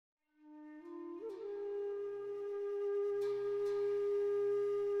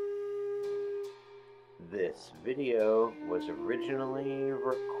This video was originally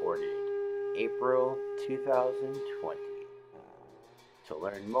recorded April 2020. To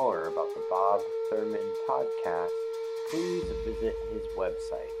learn more about the Bob Thurman podcast, please visit his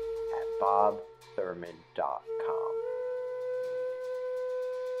website at bobthurman.com.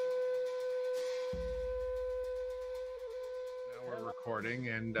 Now we're recording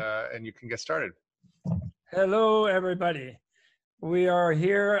and you can get started. Hello, everybody. We are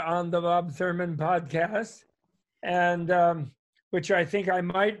here on the Bob Thurman podcast, and which I think I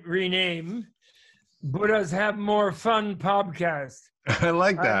might rename Buddhas Have More Fun podcast. I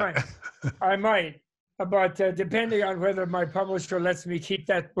like that. I might, but depending on whether my publisher lets me keep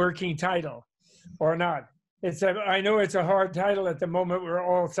that working title or not. I know it's a hard title at the moment. We're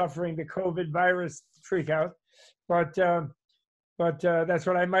all suffering the COVID virus freak out, but that's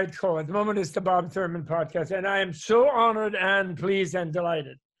what I might call it. At the moment, it's the Bob Thurman podcast. And I am so honored and pleased and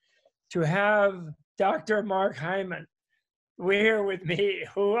delighted to have Dr. Mark Hyman here with me,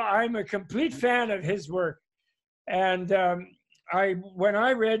 who I'm a complete fan of his work. And I've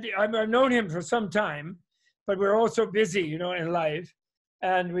known him for some time, but we're all so busy, in life.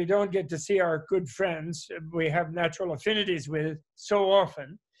 And we don't get to see our good friends we have natural affinities with so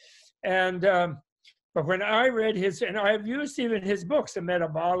often. But when I read his, and I've used even his books, The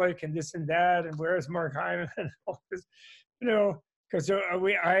Metabolic and this and that, and Where's Mark Hyman, and all this, because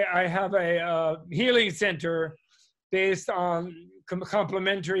I have a healing center based on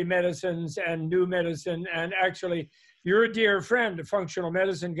complementary medicines and new medicine. And actually, your dear friend, the functional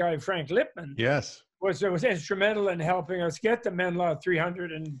medicine guy, Frank Lipman, Yes, was instrumental in helping us get the Menla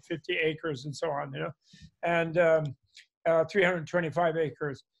 350 acres and so on, and 325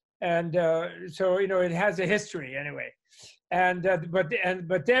 acres. And so, it has a history anyway. And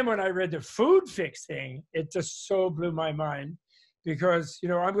but then when I read the food fix thing, it just so blew my mind because,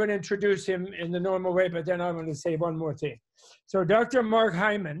 I'm going to introduce him in the normal way, but then I'm going to say one more thing. So Dr. Mark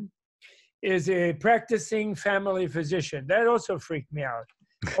Hyman is a practicing family physician. That also freaked me out.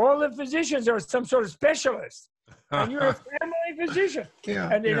 All the physicians are some sort of specialist. And you're a family physician.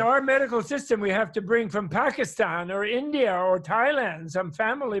 And in our medical system, we have to bring from Pakistan or India or Thailand some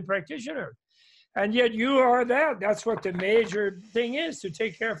family practitioner. And yet you are that. That's what the major thing is, to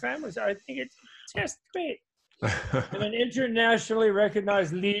take care of families. I think it's just great. And an internationally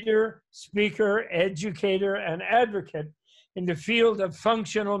recognized leader, speaker, educator, and advocate in the field of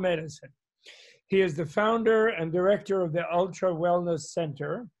functional medicine. He is the founder and director of the Ultra Wellness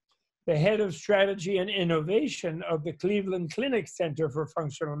Center, the head of strategy and innovation of the Cleveland Clinic Center for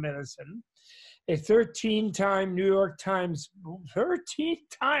Functional Medicine, a 13-time New York Times,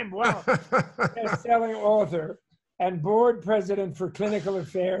 13-time, wow, best-selling author, and board president for clinical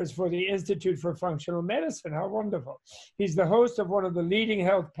affairs for the Institute for Functional Medicine. How wonderful. He's the host of one of the leading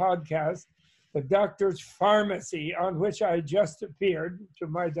health podcasts, The Doctor's Pharmacy, on which I just appeared, to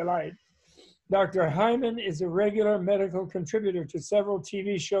my delight. Dr. Hyman is a regular medical contributor to several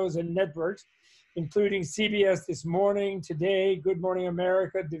TV shows and networks, including CBS This Morning, Today, Good Morning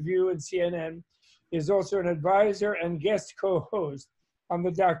America, The View, and CNN. He is also an advisor and guest co-host on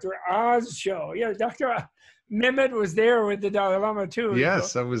the Dr. Oz show. Yeah, Dr. Mehmet was there with the Dalai Lama too.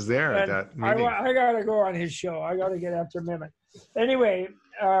 Yes, I was there at that meeting. I got to go on his show. I got to get after Mehmet. Anyway,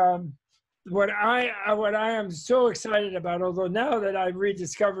 what I am so excited about, although now that I've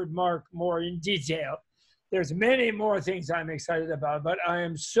rediscovered Mark more in detail, there's many more things I'm excited about, but I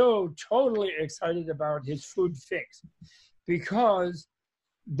am so totally excited about his food fix because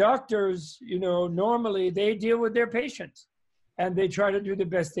doctors, normally they deal with their patients and they try to do the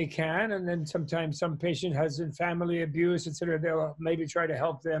best they can. And then sometimes some patient has family abuse, etc. They'll maybe try to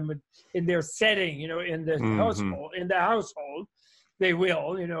help them in their setting, in the household. They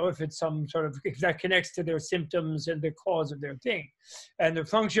will, if it's some sort of, if that connects to their symptoms and the cause of their thing. And the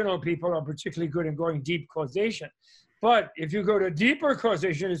functional people are particularly good in going deep causation. But if you go to deeper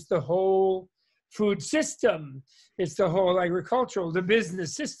causation, it's the whole food system. It's the whole agricultural, the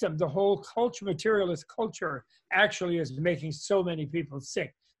business system, the whole culture, materialist culture actually is making so many people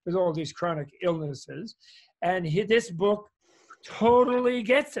sick with all these chronic illnesses. And this book totally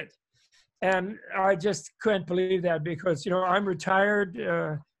gets it. And I just couldn't believe that because, I'm retired.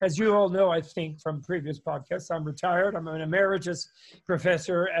 As you all know, I think from previous podcasts, I'm retired. I'm an emeritus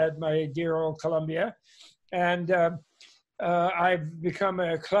professor at my dear old Columbia. And I've become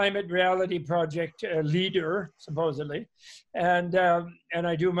a climate reality project leader, supposedly. And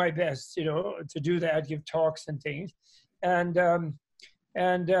I do my best, to do that, give talks and things.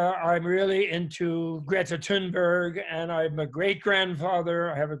 And I'm really into Greta Thunberg, and I'm a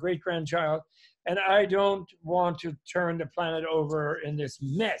great-grandfather. I have a great-grandchild, and I don't want to turn the planet over in this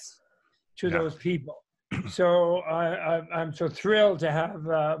mess to those people. So I'm so thrilled to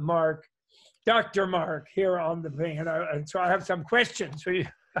have Mark, Dr. Mark, here on the thing, and so I have some questions for you.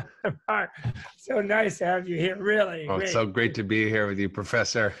 Mark, so nice to have you here. Really Oh, great. it's so great to be here with you,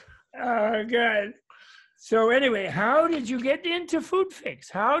 Professor. Good. So anyway, how did you get into Food Fix?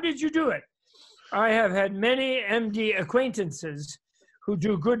 How did you do it? I have had many MD acquaintances who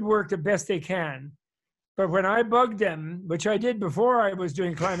do good work the best they can. But when I bugged them, which I did before I was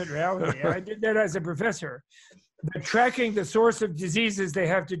doing climate reality, I did that as a professor, they're tracking the source of diseases they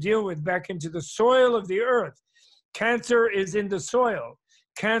have to deal with back into the soil of the earth. Cancer is in the soil.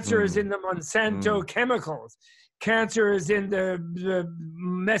 Cancer is in the Monsanto chemicals. Cancer is in the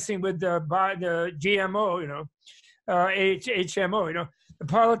messing with the GMO, HMO, the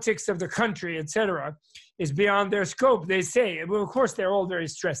politics of the country, etc., is beyond their scope. They say, well, of course, they're all very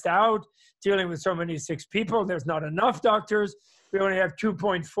stressed out, dealing with so many sick people. There's not enough doctors. We only have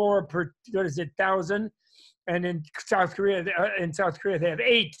 2.4 per, 1,000. And in South Korea, they have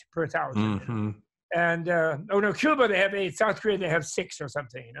 8 per 1,000. And, Cuba, they have 8. South Korea, they have 6 or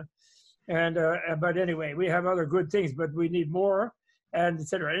something, And, but anyway, we have other good things, but we need more, and et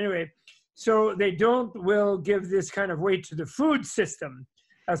cetera. Anyway, so they will give this kind of weight to the food system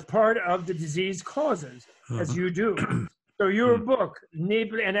as part of the disease causes, as you do. So your book,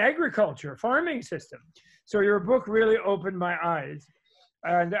 and agriculture, farming system. So your book really opened my eyes,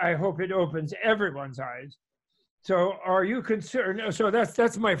 and I hope it opens everyone's eyes. So are you concerned? So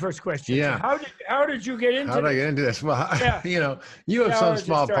that's my first question. Yeah. So how did you get into this? How did I get into this? Well, you have some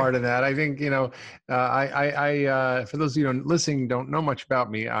small part of that. I think, I for those of you listening don't know much about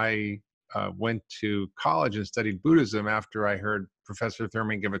me, I went to college and studied Buddhism after I heard Professor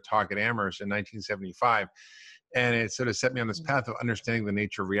Thurman give a talk at Amherst in 1975. And it sort of set me on this path of understanding the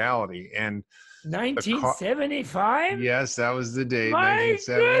nature of reality. And 1975? Yes, that was the date, My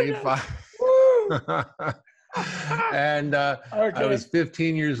 1975. And I was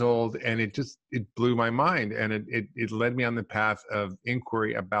 15 years old, and it blew my mind, and it led me on the path of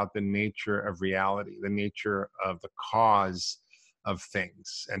inquiry about the nature of reality, the nature of the cause of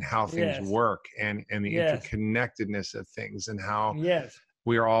things, and how things work, and the interconnectedness of things, and how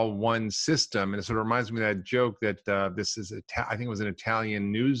we are all one system. And it sort of reminds me of that joke that I think it was an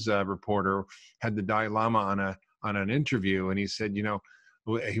Italian news reporter had the Dalai Lama on an interview, and he said,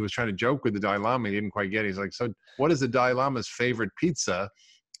 he was trying to joke with the Dalai Lama. He didn't quite get it. He's like, so what is the Dalai Lama's favorite pizza?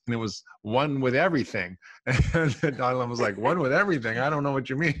 And it was one with everything. And the Dalai Lama was like, one with everything? I don't know what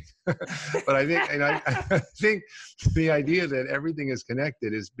you mean. But I think the idea that everything is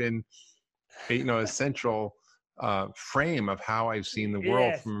connected has been, a central frame of how I've seen the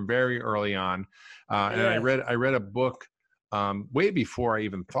world from very early on. And I read a book way before I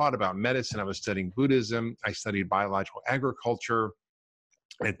even thought about medicine. I was studying Buddhism. I studied biological agriculture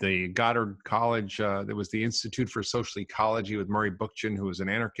at the Goddard College. There was the Institute for Social Ecology with Murray Bookchin, who was an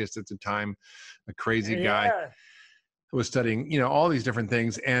anarchist at the time, a crazy guy. I was studying, all these different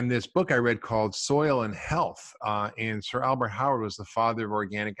things. And this book I read called Soil and Health. And Sir Albert Howard was the father of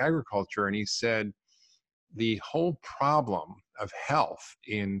organic agriculture. And he said, the whole problem of health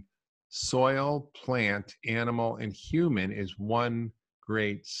in soil, plant, animal, and human is one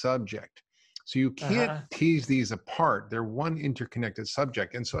great subject. So you can't tease these apart. They're one interconnected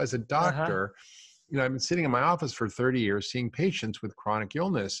subject. And so as a doctor, I've been sitting in my office for 30 years seeing patients with chronic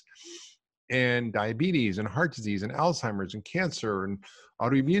illness and diabetes and heart disease and Alzheimer's and cancer and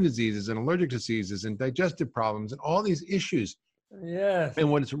autoimmune diseases and allergic diseases and digestive problems and all these issues. Yes.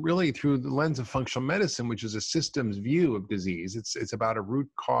 And when it's really through the lens of functional medicine, which is a systems view of disease, it's about a root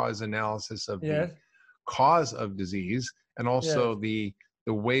cause analysis of the cause of disease, and also the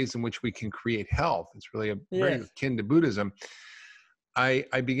ways in which we can create health. It's really very akin to Buddhism. I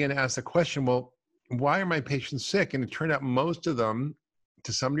began to ask the question, well, why are my patients sick? And it turned out most of them,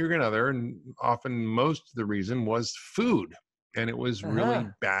 to some degree or another, and often most of the reason was food. And it was really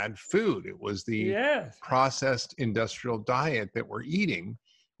bad food. It was the processed industrial diet that we're eating,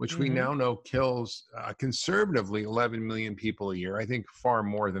 which we now know kills conservatively 11 million people a year. I think far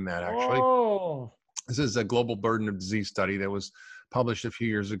more than that, actually. This is a global burden of disease study that was published a few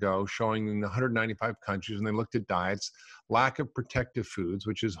years ago, showing in 195 countries, and they looked at diets, lack of protective foods,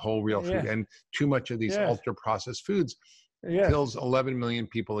 which is whole real food, and too much of these ultra processed foods kills 11 million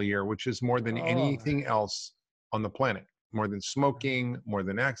people a year, which is more than anything else on the planet. More than smoking, more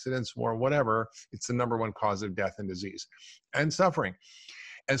than accidents, or whatever. It's the number one cause of death and disease and suffering.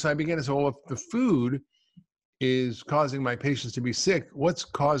 And so I began to say, well, if the food is causing my patients to be sick, what's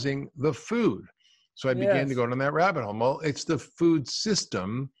causing the food? So I began to go down that rabbit hole. Well, it's the food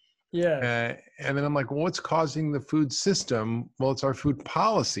system And then I'm like, well, what's causing the food system? Well, it's our food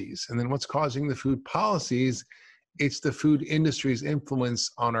policies. And then what's causing the food policies? It's the food industry's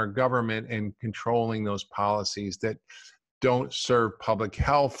influence on our government and controlling those policies that don't serve public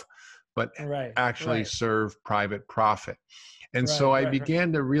health, but actually serve private profit. And so I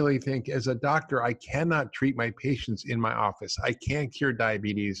began to really think, as a doctor, I cannot treat my patients in my office. I can't cure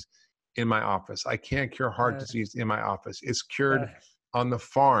diabetes in my office. I can't cure heart disease in my office. It's cured on the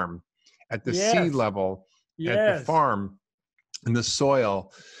farm, at the seed level, at the farm, in the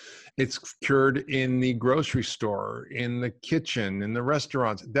soil. It's cured in the grocery store, in the kitchen, in the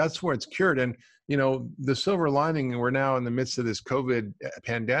restaurants. That's where it's cured. And, you know, the silver lining, we're now in the midst of this COVID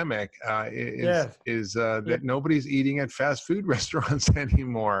pandemic, is that nobody's eating at fast food restaurants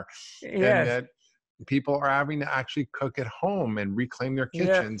anymore. And that people are having to actually cook at home and reclaim their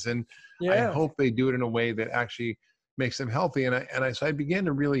kitchens. And I hope they do it in a way that actually makes them healthy. So I began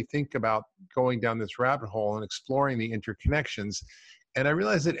to really think about going down this rabbit hole and exploring the interconnections. And I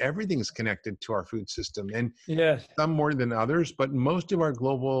realized that everything's connected to our food system, and some more than others, but most of our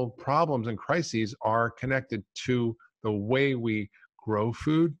global problems and crises are connected to the way we grow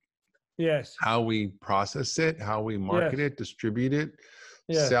food, how we process it, how we market it, distribute it,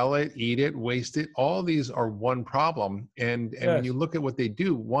 sell it, eat it, waste it. All these are one problem. And when you look at what they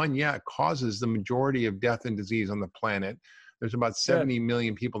do, one, it causes the majority of death and disease on the planet. There's about 70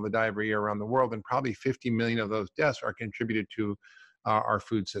 million people that die every year around the world, and probably 50 million of those deaths are contributed to our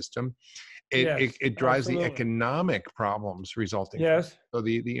food system. It drives the economic problems resulting. So I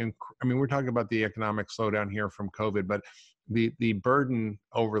mean, we're talking about the economic slowdown here from COVID, but the burden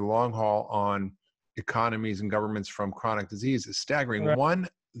over the long haul on economies and governments from chronic disease is staggering.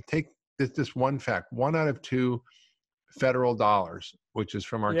 Take this one fact: 1 out of 2 federal dollars, which is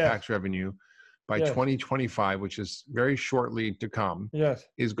from our tax revenue, by 2025, which is very shortly to come,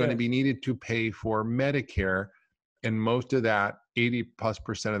 is going to be needed to pay for Medicare. And most of that,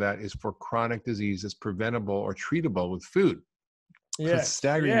 80+% of that, is for chronic disease that's preventable or treatable with food. So it's a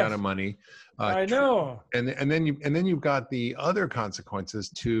staggering amount of money. I know. And then you've got the other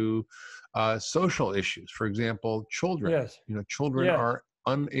consequences to social issues. For example, children. You know, children are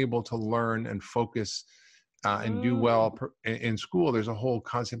unable to learn and focus and do well in school. There's a whole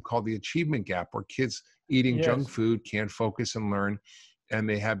concept called the achievement gap, where kids eating junk food can't focus and learn, and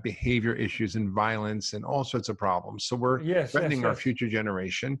they have behavior issues and violence and all sorts of problems. So we're threatening our future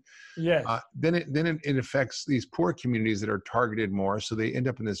generation. Then it affects these poor communities that are targeted more. So they end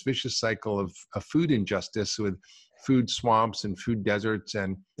up in this vicious cycle of food injustice, with food swamps and food deserts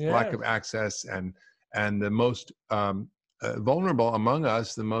and lack of access. And the most vulnerable among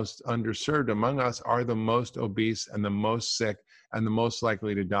us, the most underserved among us, are the most obese and the most sick and the most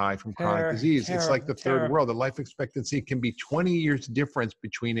likely to die from chronic disease. It's like the third world. The life expectancy can be 20 years difference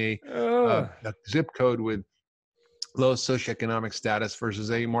between a zip code with low socioeconomic status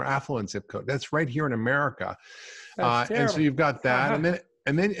versus a more affluent zip code. That's right here in America. And so you've got that,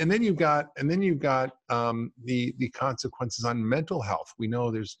 and then you've got the consequences on mental health. We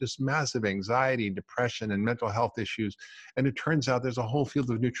know there's just massive anxiety, depression, and mental health issues. And it turns out there's a whole field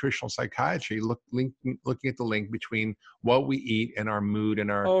of nutritional psychiatry looking at the link between what we eat and our mood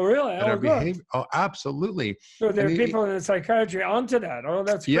and our our behavior. Oh, absolutely. So there are people in the psychiatry onto that. Oh,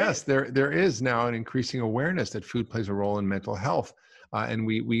 that's great. Yes, there is now an increasing awareness that food plays a role in mental health, and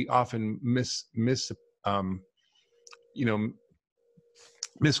we often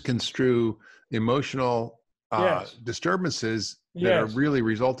misconstrue emotional disturbances that are really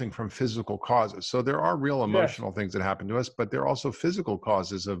resulting from physical causes. So there are real emotional things that happen to us, but there are also physical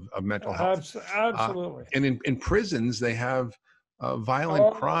causes of mental health. Absolutely. And in prisons, they have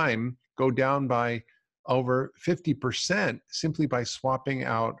violent crime go down by over 50% simply by swapping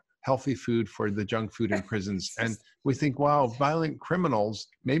out healthy food for the junk food in prisons. And we think, wow, violent criminals,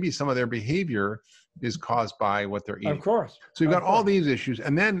 maybe some of their behavior is caused by what they're eating. Of course. So you've got all these issues.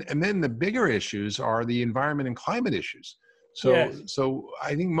 And then the bigger issues are the environment and climate issues. So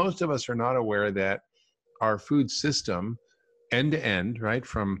I think most of us are not aware that our food system, end to end, right,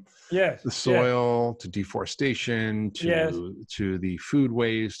 from the soil to deforestation to the food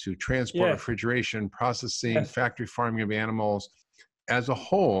waste to transport, refrigeration, processing, factory farming of animals, as a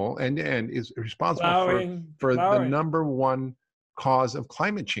whole, end to end, is responsible for the number one cause of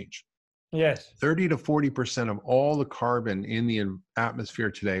climate change. 30 to 40% of all the carbon in the atmosphere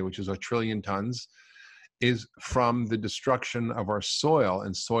today, which is 1 trillion tons, is from the destruction of our soil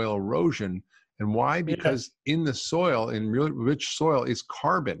and soil erosion. And why? Because in the soil, in really rich soil, is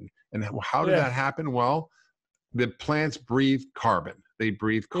carbon. And how did that happen? Well, the plants breathe carbon. They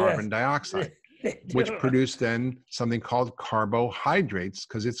breathe carbon dioxide. which produce then something called carbohydrates,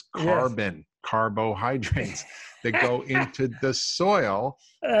 because it's carbohydrates that go into the soil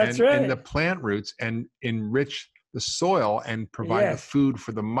and in the plant roots and enrich the soil and provide the food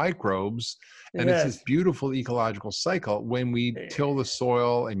for the microbes. And it's this beautiful ecological cycle. When we till the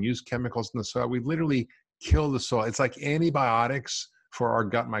soil and use chemicals in the soil, we literally kill the soil. It's like antibiotics for our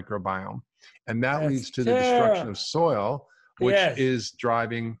gut microbiome. And that leads to the destruction of soil, which is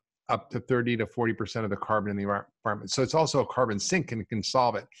driving up to 30 to 40% of the carbon in the environment. So it's also a carbon sink and it can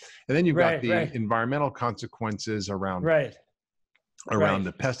solve it. And then you've got the environmental consequences around the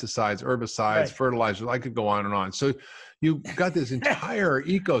pesticides, herbicides, fertilizers. I could go on and on. So you've got this entire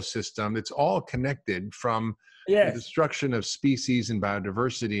ecosystem that's all connected, from the destruction of species and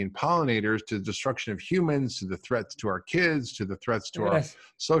biodiversity and pollinators to the destruction of humans, to the threats to our kids, to the threats to our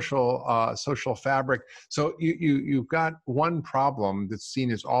social fabric. So you've got one problem that's seen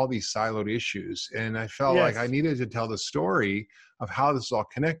as all these siloed issues. And I felt like I needed to tell the story of how this is all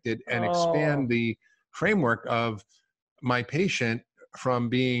connected and expand the framework of my patient from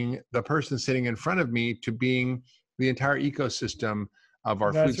being the person sitting in front of me to being the entire ecosystem of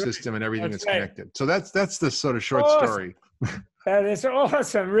our food system and everything that's connected. So that's the sort of short story. That is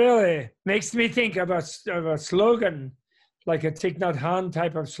awesome. Really makes me think of a slogan, like a Thich Nhat Hanh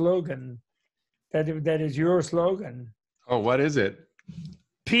type of slogan. That is your slogan. Oh, what is it?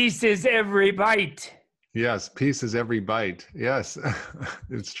 Peace is every bite. Yes, peace is every bite. Yes,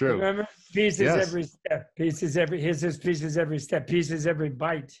 it's true. Remember, peace is every step. Peace is every. Peace is every step. Peace is every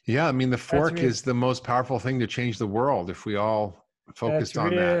bite. Yeah, I mean, the fork is the most powerful thing to change the world. If we all focused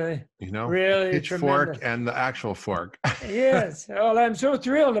on that, really pitchfork and the actual fork. Yes. Well, I'm so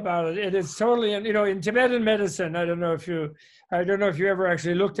thrilled about it. It is totally, in Tibetan medicine. I don't know if you ever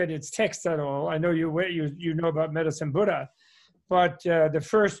actually looked at its text at all. I know you know about Medicine Buddha, but the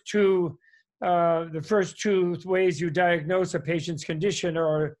first two ways you diagnose a patient's condition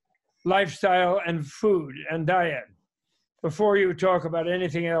are lifestyle and food and diet. Before you talk about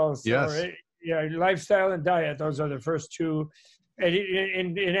anything else, lifestyle and diet, those are the first two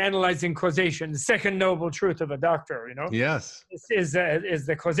in analyzing causation. The second noble truth of a doctor, is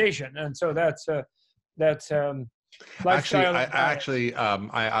the causation. And so that's lifestyle.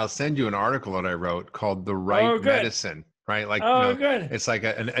 I'll send you an article that I wrote called "The Right Medicine." Right, good. It's like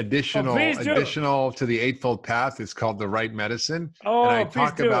an additional to the Eightfold Path. It's called The Right Medicine, and I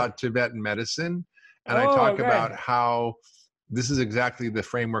talk about Tibetan medicine, and I talk about how this is exactly the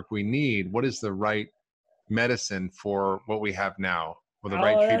framework we need. What is the right medicine for what we have now, or the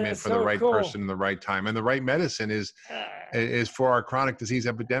right treatment for the right person in the right time? And the right medicine is for our chronic disease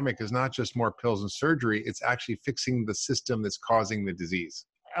epidemic is not just more pills and surgery. It's actually fixing the system that's causing the disease.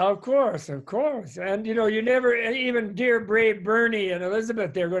 Of course. And, you never, even dear brave Bernie and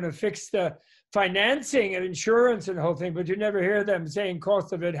Elizabeth, they're going to fix the financing and insurance and the whole thing, but you never hear them saying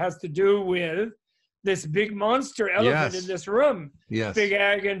cost of it has to do with this big monster elephant in this room. Yes. Big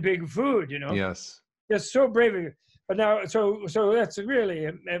ag and big food, Yes. It's so brave of you. But now, so that's really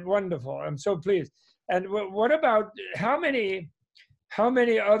wonderful. I'm so pleased. And what about how many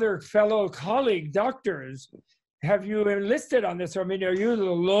other fellow colleague doctors have you enlisted on this? I mean, are you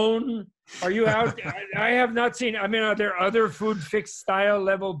alone? Are you out? I have not seen. I mean, are there other food fix style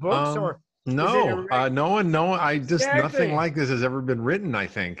level books No, nothing like this has ever been written. I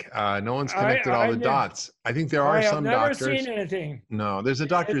think no one's connected all the dots. I think there are some doctors. I have never seen anything. No, there's a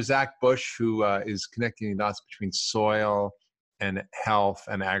Dr. Zach Bush who is connecting the dots between soil and health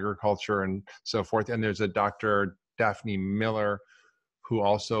and agriculture and so forth. And there's a Dr. Daphne Miller who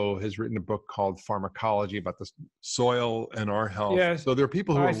also has written a book called Pharmacology about the soil and our health. Yes. So there are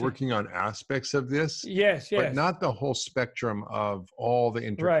people who are working on aspects of this, but not the whole spectrum of all the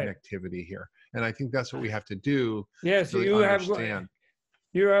interconnectivity here. And I think that's what we have to do. Yes, really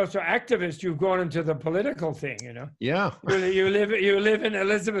you're also activist. You've gone into the political thing, Yeah. You live in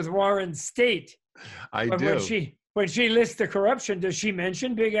Elizabeth Warren's state. I do. When she lists the corruption, does she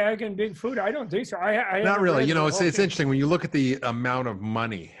mention big ag and big food? I don't think so. Not really. It's interesting when you look at the amount of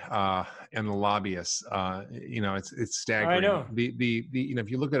money and the lobbyists. It's staggering. I know.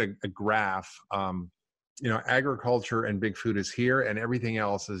 If you look at a graph, agriculture and big food is here, and everything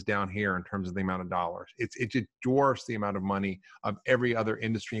else is down here in terms of the amount of dollars. It just dwarfs the amount of money of every other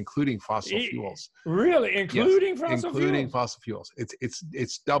industry, incling fossil fuels. Really, including fossil fuels.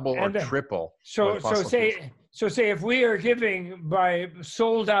 It's double or triple. So say if we are giving by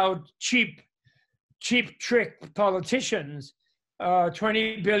sold out cheap trick politicians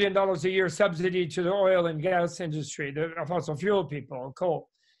 $20 billion a year subsidy to the oil and gas industry, the fossil fuel people, coal.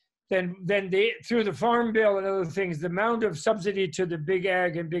 then through the farm bill and other things, the amount of subsidy to the big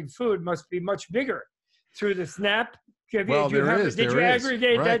ag and big food must be much bigger through the SNAP. Did you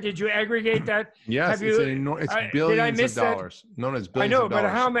aggregate right. that? Did you aggregate that? Yes, it's billions of dollars. Known as billions of dollars. I know, but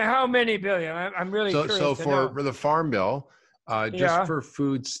how many billion? I'm really curious So to know. for the farm bill, just for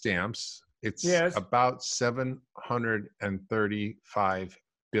food stamps, it's about $735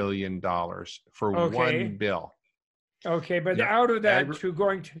 billion for one bill. Okay, but out of that,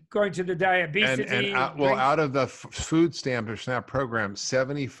 going to the diabetes, out of the food stamp or SNAP program,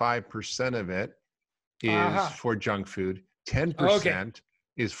 75% of it is for junk food. 10%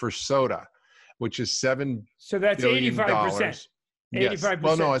 is for soda, which is $7 So that's billion. 85%. Yes. 85%.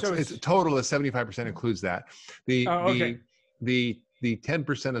 Well, no, it's a total of 75% includes that. The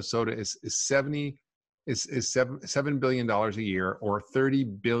 10% of soda is $7 billion a year, or 30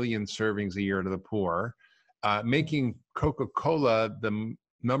 billion servings a year to the poor, making Coca-Cola the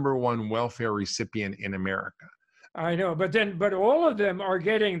 #1 welfare recipient in America. I know, but all of them are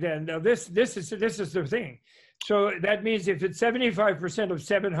getting this is the thing. So that means if it's 75% of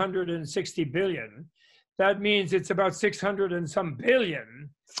 760 billion, that means it's about 600 and some billion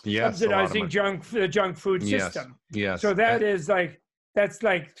subsidizing the junk food system. Yes. So that's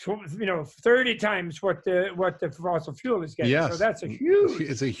like 30 times what the fossil fuel is getting. So that's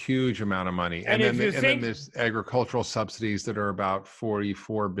it's a huge amount of money. And then there's agricultural subsidies that are about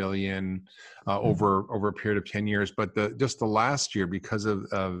 44 billion over a period of 10 years. But just the last year, because of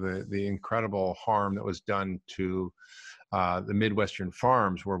the incredible harm that was done to the Midwestern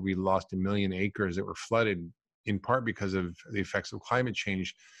farms, where we lost 1 million acres that were flooded, in part because of the effects of climate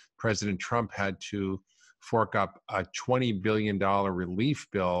change, President Trump had to fork up a $20 billion relief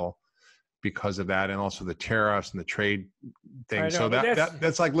bill because of that, and also the tariffs and the trade thing. So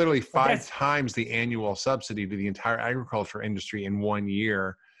that's like literally 5 times the annual subsidy to the entire agriculture industry in 1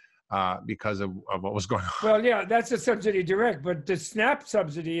 year because of what was going on. Well, yeah, that's a subsidy direct, but the SNAP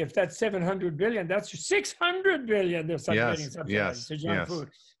subsidy, if that's 700 billion, that's 600 billion they're getting subsidized to junk food,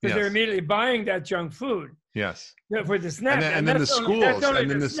 because they're immediately buying that junk food. Yes. For the SNAP, and then the schools, and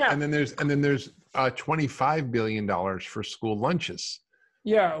then there's $25 billion for school lunches.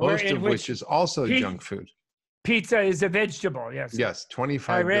 Yeah, most of which is also junk food. Pizza is a vegetable. Yes. Yes,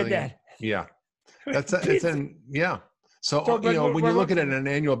 25 I read billion. that. Yeah, So when you look at it on an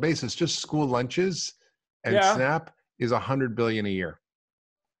annual basis, just school lunches and SNAP is $100 billion a year.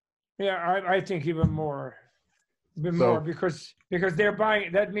 Yeah, I think even more. Because they're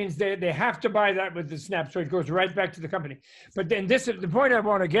buying. That means they have to buy that with the SNAP, so it goes right back to the company. But then this is the point I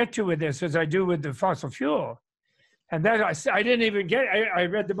want to get to with this, as I do with the fossil fuel, and that I didn't even get. I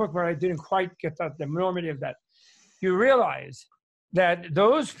read the book, but I didn't quite get the enormity of that. You realize that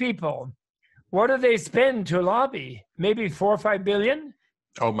those people, what do they spend to lobby? Maybe 4 or 5 billion.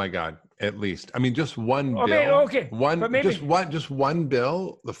 Oh my God! At least, I mean, just one bill. Just one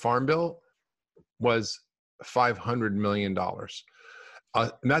bill. The farm bill was $500 million.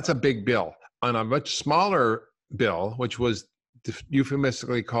 And that's a big bill. On a much smaller bill, which was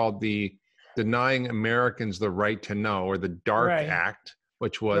euphemistically called the Denying Americans the Right to Know, or the DARK Act,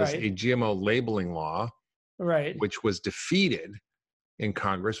 which was a GMO labeling law, which was defeated in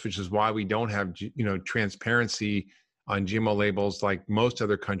Congress, which is why we don't have transparency on GMO labels like most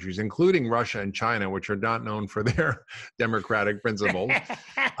other countries, including Russia and China, which are not known for their democratic principles.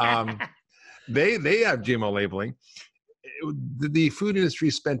 They have GMO labeling. The food industry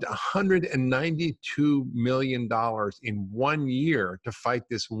spent $192 million in 1 year to fight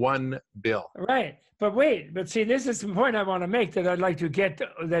this one bill. Right. But see, this is the point I want to make that I'd like to get,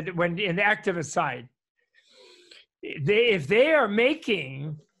 that when in the activist side, if they are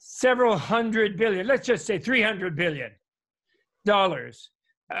making several hundred billion, let's just say $300 billion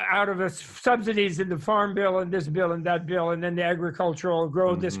out of the subsidies in the farm bill and this bill and that bill, and then the agricultural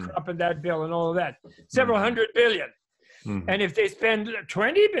grow this crop and that bill and all of that, several hundred billion. And if they spend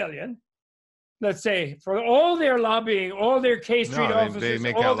 20 billion, let's say, for all their lobbying, all their K Street offices,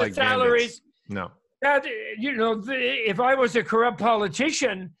 all the salaries, that, if I was a corrupt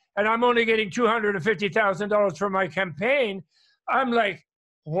politician and I'm only getting $250,000 for my campaign, I'm like,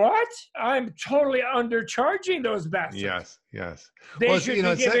 what? I'm totally undercharging those bastards. Yes. They should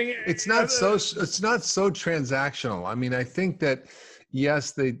be giving. It's not so transactional. I mean, I think that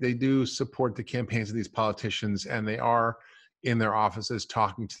yes, they do support the campaigns of these politicians, and they are in their offices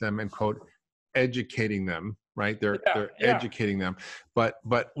talking to them and quote educating them. Right? They're educating them. But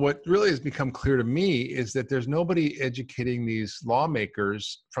what really has become clear to me is that there's nobody educating these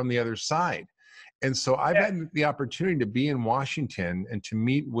lawmakers from the other side. And so I've had the opportunity to be in Washington and to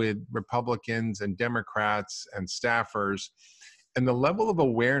meet with Republicans and Democrats and staffers And the level of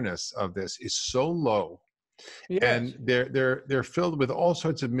awareness of this is so low. Yes. And they're filled with all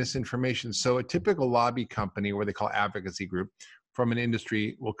sorts of misinformation. So a typical lobby company, or they call advocacy group, from an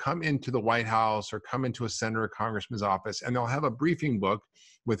industry will come into the White House or come into a senator or congressman's office, and they'll have a briefing book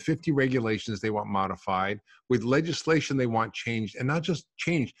with 50 regulations they want modified, with legislation they want changed, and not just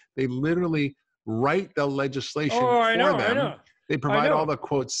changed, they literally write the legislation for them. I know. They provide all the,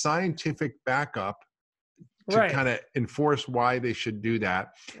 quote, scientific backup to kind of enforce why they should do that,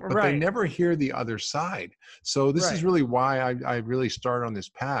 but they never hear the other side. So this is really why I really started on this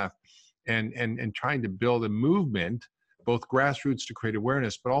path and trying to build a movement, both grassroots to create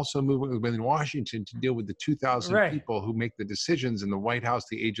awareness, but also a movement within Washington to deal with the 2,000 people who make the decisions in the White House,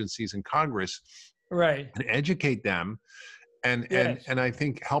 the agencies, and Congress, and educate them. And I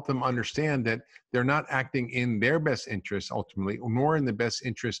think help them understand that they're not acting in their best interest ultimately, nor in the best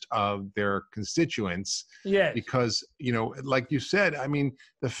interest of their constituents. Because, you know, like you said, I mean,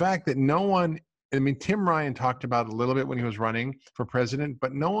 the fact that no one, I mean, Tim Ryan talked about it a little bit when he was running for president,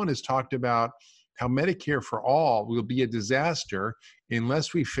 but no one has talked about how Medicare for all will be a disaster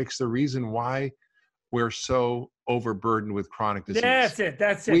unless we fix the reason why we're so overburdened with chronic disease.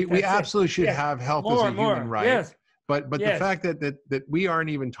 That's it. We absolutely should have health as a human right. But the fact that we aren't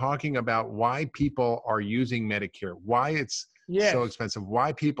even talking about why people are using Medicare, why it's so expensive,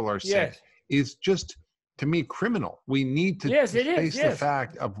 why people are sick, is just, to me, criminal. We need to face the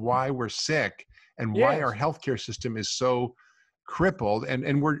fact of why we're sick and why our healthcare system is so crippled.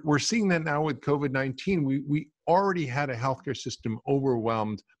 And we're seeing that now with COVID-19. We already had a healthcare system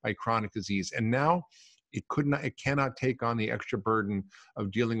overwhelmed by chronic disease, and now it cannot take on the extra burden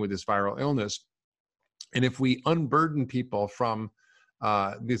of dealing with this viral illness. And if we unburden people from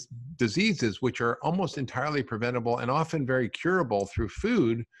these diseases, which are almost entirely preventable and often very curable through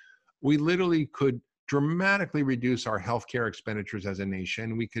food, we literally could dramatically reduce our healthcare expenditures as a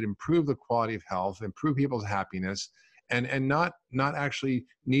nation. We could improve the quality of health, improve people's happiness, and not actually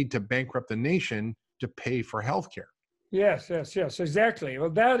need to bankrupt the nation to pay for healthcare. Yes, exactly. Well,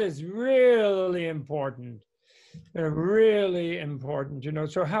 that is really important. Really important, you know.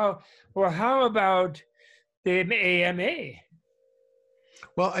 So how about the AMA?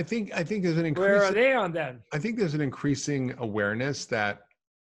 Well, I think there's an increasing. Where are they on that? I think there's an increasing awareness that,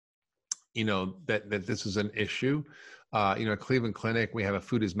 you know, that this is an issue. You know, at Cleveland Clinic, we have a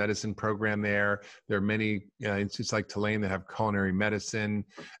food as medicine program there. There are many institutes like Tulane that have culinary medicine.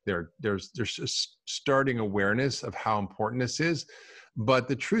 There's just starting awareness of how important this is. But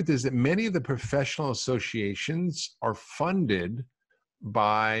the truth is that many of the professional associations are funded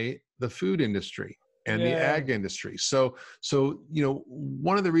by the food industry and the ag industry. So, you know,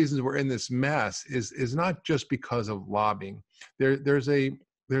 one of the reasons we're in this mess is not just because of lobbying. There's a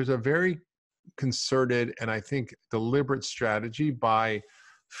very concerted and I think deliberate strategy by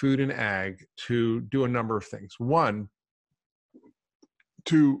food and ag to do a number of things. One,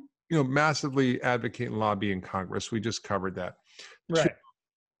 to, you know, massively advocate and lobby in Congress. We just covered that.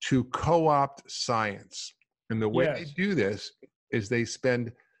 To co-opt science. And the way they do this is they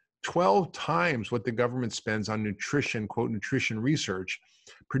spend 12 times what the government spends on nutrition, quote, nutrition research,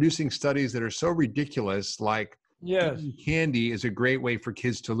 producing studies that are so ridiculous, like eating candy is a great way for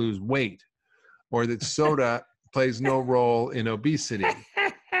kids to lose weight, or that soda plays no role in obesity.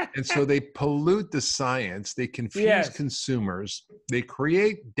 And so they pollute the science, they confuse consumers, they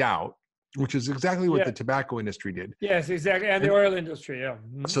create doubt, which is exactly what the tobacco industry did. Yes, exactly. And the oil industry,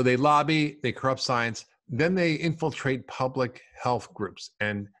 So they lobby, they corrupt science, then they infiltrate public health groups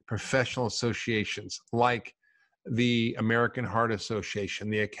and professional associations like the American Heart Association,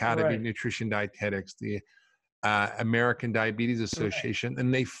 the Academy of Nutrition Dietetics, the American Diabetes Association,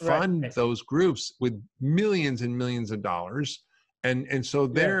 and they fund those groups with millions and millions of dollars. And so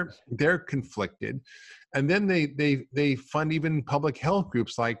they're conflicted. And then they fund even public health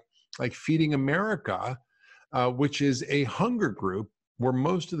groups like Feeding America, which is a hunger group where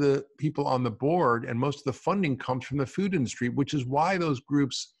most of the people on the board and most of the funding comes from the food industry, which is why those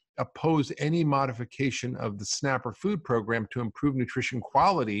groups oppose any modification of the SNAP food program to improve nutrition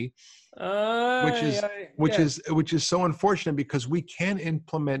quality, which is so unfortunate, because we can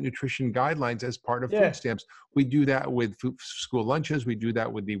implement nutrition guidelines as part of food stamps. We do that with school lunches. We do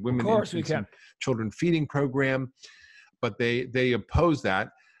that with the Women, Infants, and Children Feeding program, but they oppose that.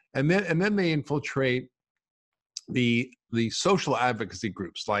 And then they infiltrate the social advocacy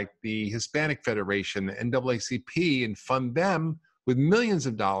groups like the Hispanic Federation, the NAACP, and fund them with millions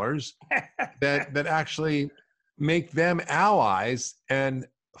of dollars that actually make them allies and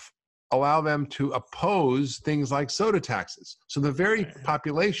allow them to oppose things like soda taxes. So the very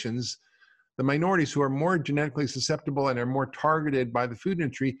populations, the minorities who are more genetically susceptible and are more targeted by the food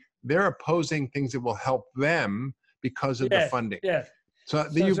industry, they're opposing things that will help them because of the funding. Yes. So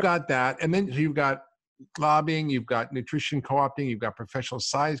then you've got that. And then you've got lobbying, you've got nutrition co-opting, you've got professional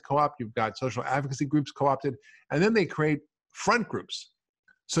science co-op, you've got social advocacy groups co-opted, and then they create front groups.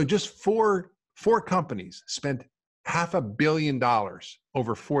 So just four companies spent $500 million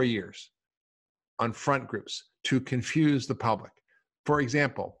over 4 years on front groups to confuse the public. For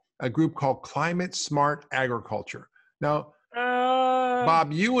example, a group called Climate Smart Agriculture. Now,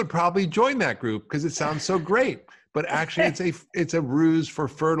 Bob, you would probably join that group because it sounds so great. But actually, it's a ruse for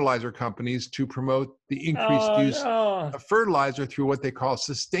fertilizer companies to promote the increased use of fertilizer through what they call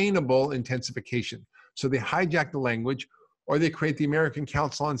sustainable intensification. So they hijack the language, or they create the American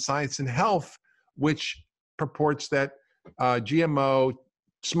Council on Science and Health, which purports that GMO,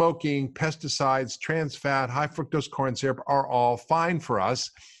 smoking, pesticides, trans fat, high fructose corn syrup are all fine for us.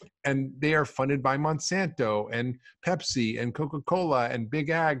 And they are funded by Monsanto and Pepsi and Coca-Cola and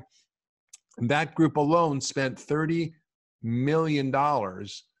Big Ag. That group alone spent $30 million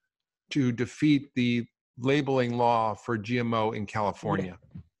to defeat the labeling law for GMO in California.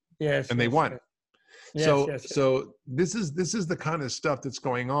 Yes. And they won. Yes. So this is the kind of stuff that's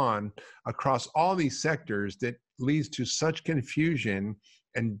going on across all these sectors that leads to such confusion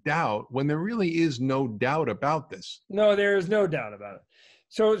and doubt when there really is no doubt about this. No, there is no doubt about it.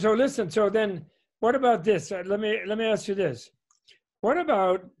 So listen, so then what about this? Let me ask you this. What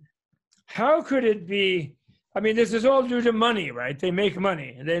about, how could it be, I mean, this is all due to money, right? They make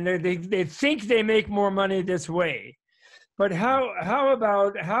money. They think they make more money this way. But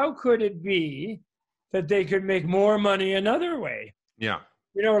how could it be that they could make more money another way? Yeah.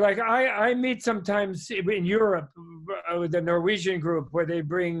 You know, like I meet sometimes in Europe with the Norwegian group where they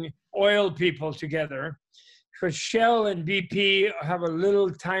bring oil people together, because Shell and BP have a little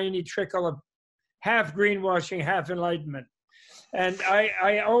tiny trickle of half greenwashing, half enlightenment. And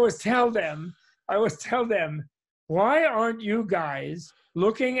I always tell them, why aren't you guys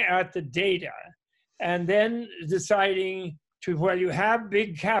looking at the data and then deciding to, well, you have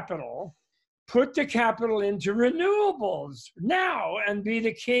big capital, put the capital into renewables now and be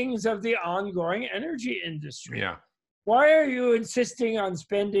the kings of the ongoing energy industry? Yeah. Why are you insisting on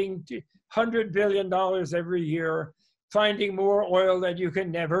spending $100 billion every year finding more oil that you can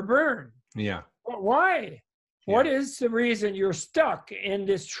never burn? Yeah. Why? Yeah. What is the reason you're stuck in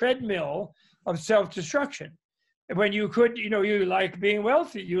this treadmill of self-destruction? When you could, you know, you like being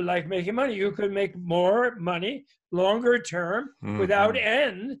wealthy, you like making money, you could make more money longer term without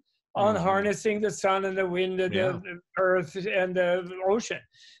end on harnessing the sun and the wind and the earth and the ocean.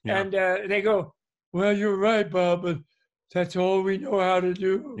 Yeah. And they go, well, you're right, Bob, but that's all we know how to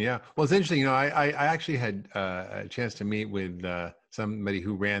do. Yeah. Well, it's interesting. You know, I actually had a chance to meet with somebody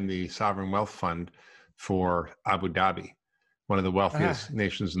who ran the Sovereign Wealth Fund for Abu Dhabi, one of the wealthiest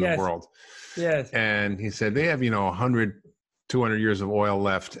nations in the world. Yes. And he said they have, 100, 200 years of oil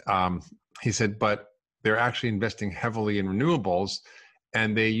left. He said, but they're actually investing heavily in renewables,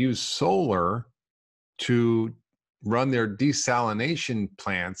 and they use solar to run their desalination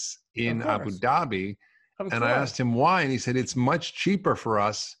plants in Abu Dhabi. And I asked him why, and he said, it's much cheaper for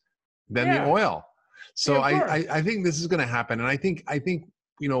us than the oil. So I think this is going to happen. And I think,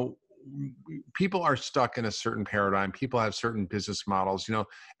 people are stuck in a certain paradigm. People have certain business models,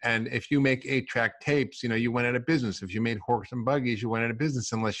 and if you make 8-track tapes, you went out of business. If you made horse and buggies, you went out of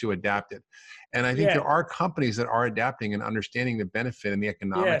business unless you adapted. And I think there are companies that are adapting and understanding the benefit and the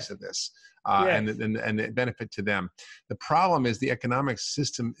economics of this. And the benefit to them. The problem is the economic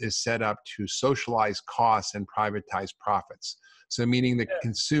system is set up to socialize costs and privatize profits. So meaning the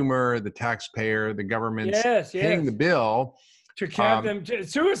consumer, the taxpayer, the government paying the bill. To have them to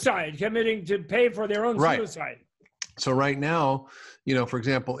suicide, committing to pay for their own suicide. So right now, for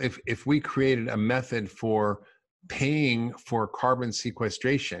example, if we created a method for paying for carbon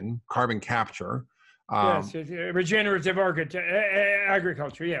sequestration, carbon capture, regenerative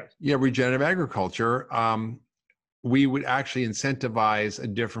agriculture, yes. Yeah, regenerative agriculture. We would actually incentivize a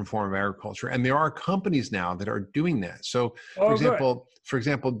different form of agriculture, and there are companies now that are doing that. So, for example,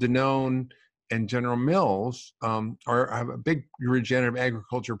 Danone and General Mills have a big regenerative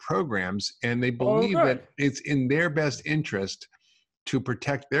agriculture programs, and they believe that it's in their best interest to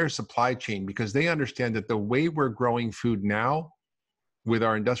protect their supply chain, because they understand that the way we're growing food now with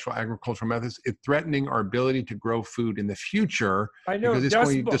our industrial agricultural methods, it's threatening our ability to grow food in the future, because it's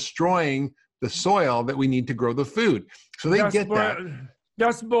going to be destroying the soil that we need to grow the food. So they get that.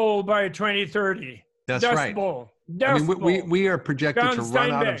 Dust Bowl by 2030. That's right. We are projected to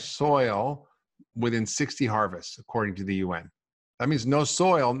run out of soil within 60 harvests, according to the UN. That means no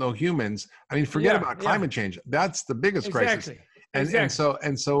soil, no humans. I mean, forget about climate change. That's the biggest crisis. And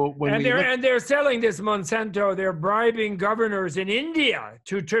so when they're selling this Monsanto, they're bribing governors in India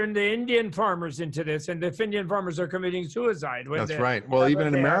to turn the Indian farmers into this, and the Indian farmers are committing suicide. That's right. Well, even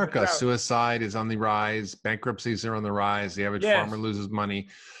in America, suicide is on the rise, bankruptcies are on the rise, the average farmer loses money.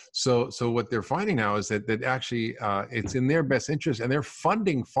 So what they're finding now is that actually it's in their best interest, and they're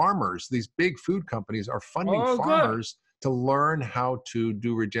funding farmers. These big food companies are funding farmers to learn how to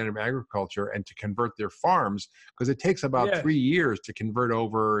do regenerative agriculture and to convert their farms, because it takes about 3 years to convert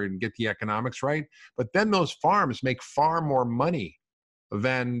over and get the economics right. But then those farms make far more money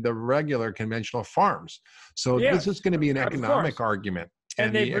than the regular conventional farms. So this is going to be an economic argument.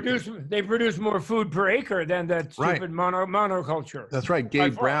 And they produce more food per acre than that stupid monoculture. That's right.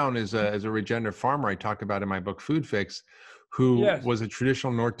 Gabe Brown is a regenerative farmer I talk about in my book, Food Fix, who was a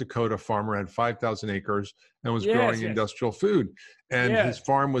traditional North Dakota farmer, had 5,000 acres, and was growing industrial food. And his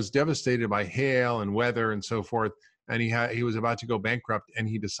farm was devastated by hail and weather and so forth. And he was about to go bankrupt, and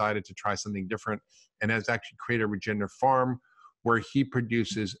he decided to try something different, and has actually created a regenerative farm where he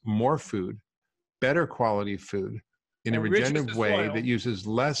produces more food, better quality food, in a regenerative way that uses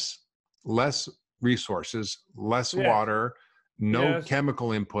less resources, less water, no chemical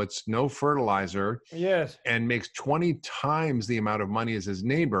inputs, no fertilizer, and makes 20 times the amount of money as his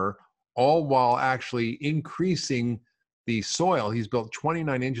neighbor, all while actually increasing the soil. He's built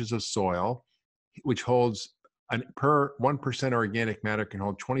 29 inches of soil, which holds per 1% organic matter can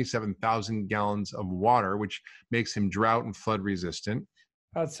hold 27,000 gallons of water, which makes him drought and flood resistant.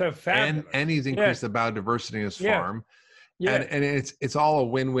 That's so fabulous. And he's increased the biodiversity in his farm. And it's all a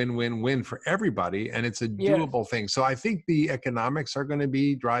win-win-win-win for everybody, and it's a doable thing. So I think the economics are going to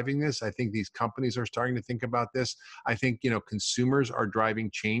be driving this. I think these companies are starting to think about this. I think, consumers are driving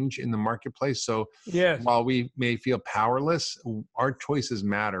change in the marketplace. So while we may feel powerless, our choices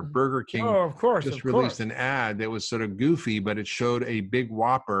matter. Burger King just released an ad that was sort of goofy, but it showed a big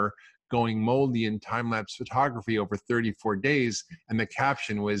Whopper going moldy in time-lapse photography over 34 days, and the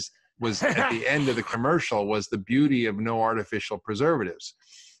caption was at the end of the commercial was the beauty of no artificial preservatives.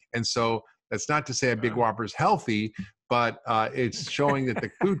 And so that's not to say a big Whopper is healthy, but it's showing that the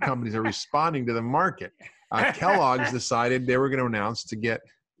food companies are responding to the market. Kellogg's decided they were going to announce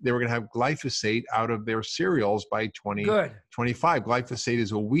they were going to have glyphosate out of their cereals by 2025. Glyphosate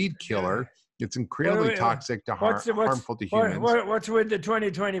is a weed killer. It's incredibly toxic to harmful to humans. What's with the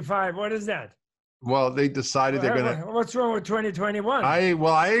 2025? What is that? Well, they decided they're going to... What's wrong with 2021?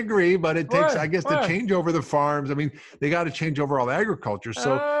 I agree, but it takes, I guess, to change over the farms. I mean, they got to change over all the agriculture.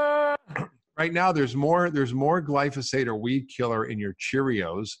 So right now there's more glyphosate or weed killer in your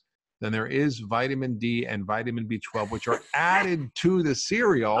Cheerios than there is vitamin D and vitamin B12, which are added to the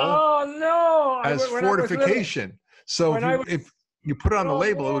cereal as fortification. So if you put it on the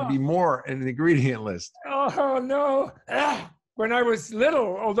label, it would be more in the ingredient list. Oh, no. When I was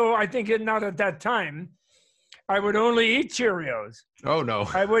little, although I think not at that time, I would only eat Cheerios. Oh, no.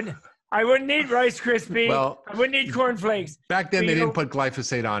 I wouldn't eat Rice Krispies. Well, I wouldn't eat Corn Flakes. Back then, they didn't put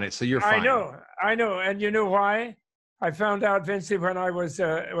glyphosate on it, so you're fine. I know. And you know why? I found out, Vince, when I was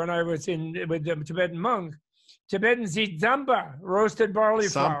with the Tibetan monk, Tibetans eat zamba, roasted barley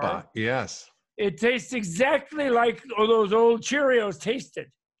flour. Zampa, yes. It tastes exactly like those old Cheerios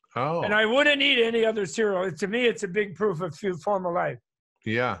tasted. Oh. And I wouldn't eat any other cereal. To me, it's a big proof of former life.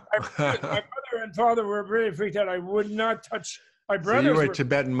 Yeah. My mother and father were really freaked out. I would not touch my brothers. So you were a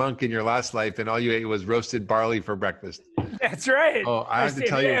Tibetan monk in your last life, and all you ate was roasted barley for breakfast. That's right. Oh, I have to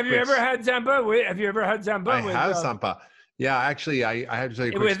tell you. Have you ever had zamba? Have you ever had zamba? I have zampa. Yeah, actually, I have to tell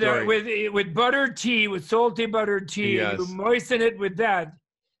you a quick story. With buttered tea, with salty buttered tea, you moisten it with that.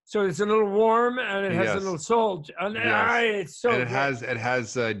 So it's a little warm, and it has a little salt, and it's so. And it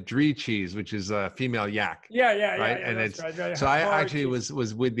has dree cheese, which is a female yak. Right. And it's right. So I actually was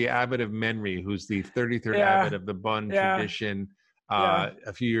with the abbot of Menri, who's the 33rd abbot of the Bun tradition,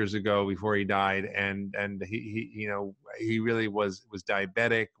 a few years ago before he died, and he really was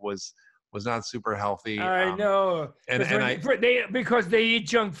diabetic, was not super healthy. I know, because they eat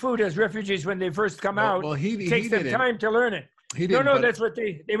junk food as refugees when they first come out. Well, it takes them time to learn it. That's what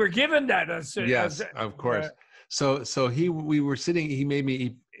they were given that as. Yes, of course. So we were sitting. He made me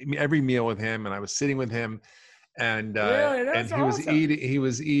eat every meal with him, and I was sitting with him, and he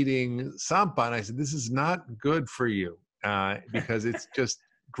was eating sampa, and I said, "This is not good for you because it's just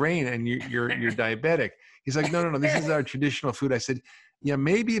grain, and you're diabetic." He's like, "No, this is our traditional food." I said, "Yeah,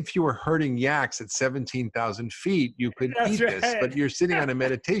 maybe if you were herding yaks at 17,000 feet, you could eat this, but you're sitting on a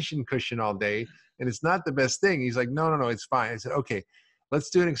meditation cushion all day, and it's not the best thing." He's like, no, it's fine. I said, okay,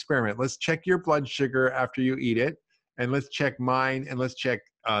 let's do an experiment. Let's check your blood sugar after you eat it, and let's check mine, and let's check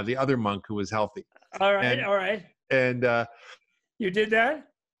the other monk who was healthy. All right. And you did that?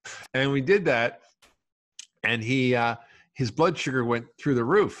 And we did that, and his blood sugar went through the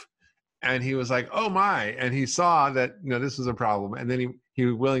roof, and he was like, "Oh my!" And he saw that this was a problem, and then he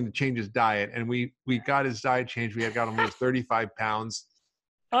was willing to change his diet, and we got his diet changed. We had got him to 35 pounds.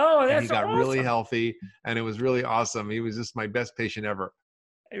 Oh, that's and he got awesome. really healthy, and it was really awesome. He was just my best patient ever.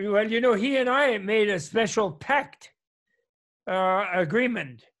 Well, he and I made a special pact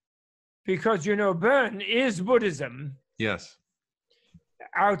agreement because Bön is Buddhism. Yes.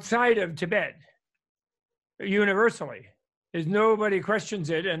 Outside of Tibet, universally, nobody questions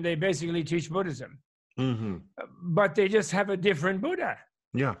it, and they basically teach Buddhism. Mm-hmm. But they just have a different Buddha.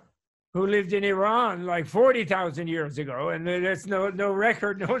 Yeah. Who lived in Iran like 40,000 years ago, and there's no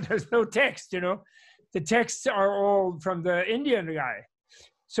record, there's no text. The texts are all from the Indian guy.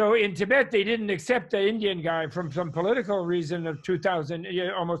 So in Tibet, they didn't accept the Indian guy from some political reason of 2,000,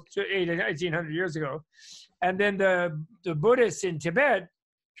 almost 1,800 years ago. And then the Buddhists in Tibet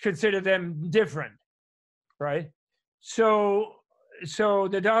consider them different, right? So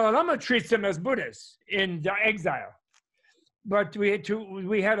the Dalai Lama treats them as Buddhists in exile. But we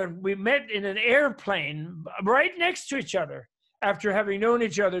met in an airplane right next to each other after having known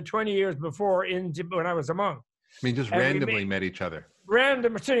each other 20 years before when I was a monk. I mean, just randomly met each other.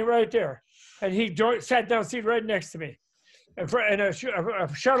 Random, sitting right there. And he sat down, seat right next to me. And a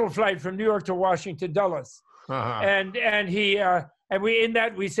shuttle flight from New York to Washington, Dulles. Uh-huh. And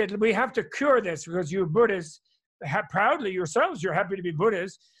we said, we have to cure this because you Buddhists, proudly yourselves, you're happy to be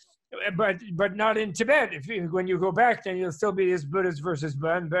Buddhists, but not in Tibet. When you go back, then you'll still be this Buddhist versus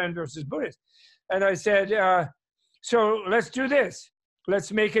Bön versus Buddhist. And I said, so let's do this.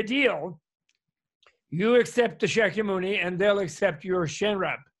 Let's make a deal. You accept the Shakyamuni, and they'll accept your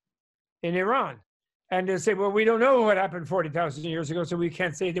Shenrab in Iran. And they'll say, well, we don't know what happened 40,000 years ago, so we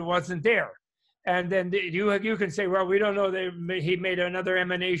can't say it wasn't there. And then you can say, well, we don't know he made another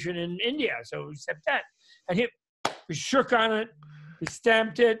emanation in India, so accept that. And he shook on it, he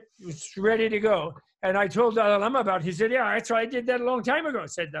stamped it, it was ready to go. And I told Dalai Lama about it. He said, yeah, that's why I did that a long time ago,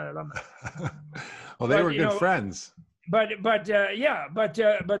 said Dalai Lama. Well, they were good friends. But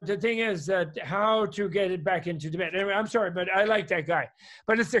the thing is that how to get it back into Tibet. Anyway, I'm sorry, but I like that guy.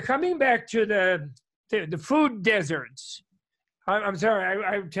 But it's coming back to the food deserts. I'm sorry,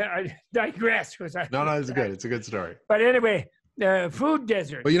 I digress. No, it's good. It's a good story. But anyway, food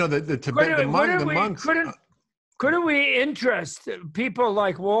deserts. But the Tibet, the monks. Couldn't we interest people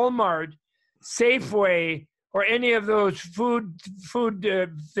like Walmart, Safeway, or any of those food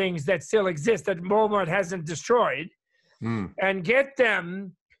things that still exist that Walmart hasn't destroyed, and get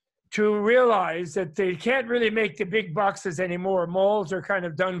them to realize that they can't really make the big boxes anymore. Malls are kind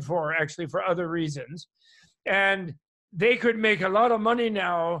of done for, actually, for other reasons. And they could make a lot of money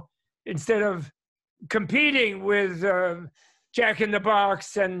now instead of competing with Jack in the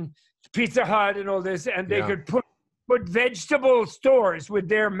Box and Pizza Hut and all this. And they could put vegetable stores with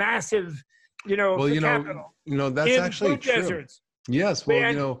their massive, capital. That's actually true. Deserts. Yes,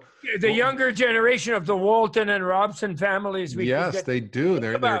 well, the younger generation of the Walton and Robson families. Yes, they do.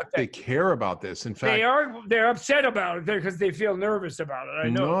 They care about this. In fact, they're upset about it because they feel nervous about it. I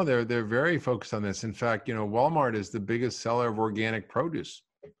know. No, they're very focused on this. In fact, Walmart is the biggest seller of organic produce.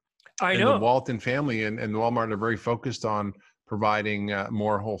 I know. The Walton family and Walmart are very focused on providing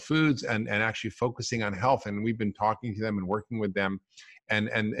more whole foods and actually focusing on health. And we've been talking to them and working with them. And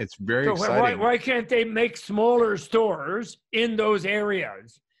it's very exciting. Why can't they make smaller stores in those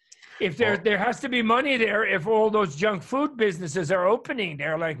areas? If there has to be money there, if all those junk food businesses are opening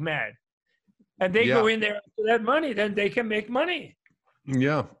there like mad, and they go in there for that money, then they can make money.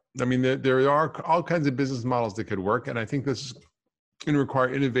 Yeah, I mean there are all kinds of business models that could work, and I think this is going to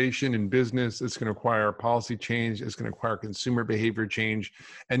require innovation in business. It's going to require policy change. It's going to require consumer behavior change.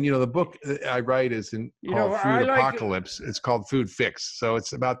 And, the book I write is called Food Apocalypse. It's called Food Fix. So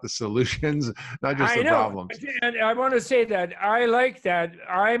it's about the solutions, not just the problems. And I want to say that I like that.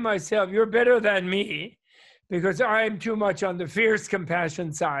 I myself, you're better than me because I'm too much on the fierce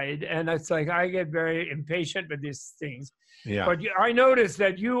compassion side. And it's like, I get very impatient with these things. Yeah. But I noticed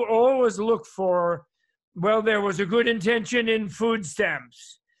that you always look for, well, there was a good intention in food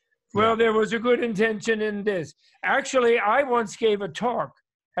stamps. Well, there was a good intention in this. Actually, I once gave a talk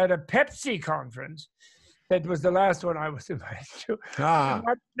at a Pepsi conference. That was the last one I was invited to.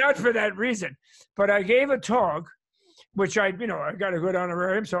 Not for that reason, but I gave a talk, which I got a good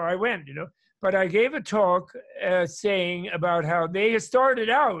honorarium, so I went, But I gave a talk saying about how they started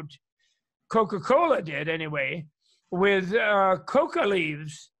out, Coca-Cola did anyway, with coca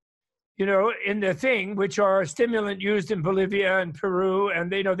leaves in the thing, which are a stimulant used in Bolivia and Peru,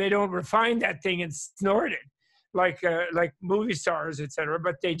 and they don't refine that thing and snort it like movie stars, etc.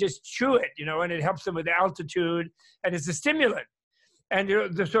 But they just chew it, and it helps them with altitude, and it's a stimulant. And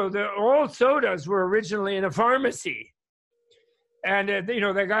so all sodas were originally in a pharmacy. And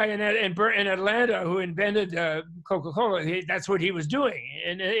the guy in Atlanta who invented Coca-Cola, that's what he was doing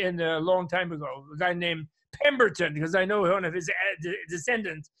in a long time ago. A guy named Pemberton, because I know one of his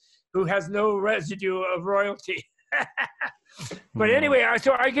descendants who has no residue of royalty. But anyway,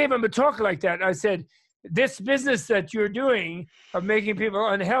 so I gave him a talk like that. I said, this business that you're doing of making people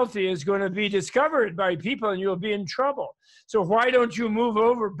unhealthy is going to be discovered by people and you'll be in trouble. So why don't you move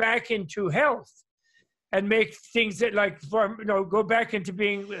over back into health and make things that go back into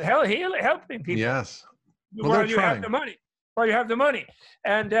being helping people? Yes. Well, while you have the money. While you have the money.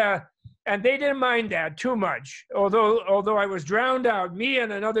 And they didn't mind that too much. Although I was drowned out, me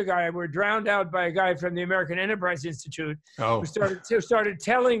and another guy were drowned out by a guy from the American Enterprise Institute who started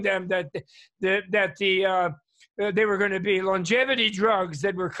telling them that they were going to be longevity drugs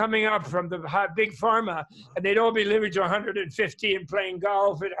that were coming up from the big pharma, and they'd all be living to 150 and playing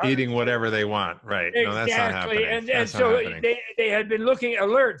golf and eating whatever they want. Right. Exactly. No, that's not happening. And so they had been looking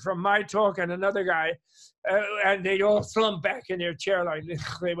alert from my talk and another guy, and they'd all slump back in their chair like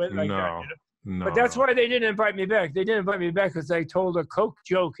they went like that. No. But that's why they didn't invite me back. They didn't invite me back because I told a Coke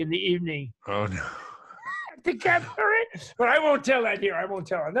joke in the evening. Oh no. To capture it, but I won't tell that here. I won't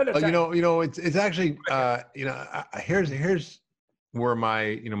tell another time. It's actually here's where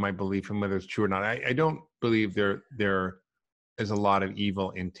my belief in whether it's true or not. I don't believe there is a lot of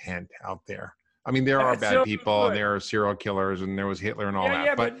evil intent out there. I mean, there are bad people and there are serial killers and there was Hitler and all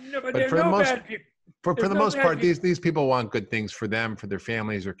that. But for the most bad people. For the most part, these people want good things for them, for their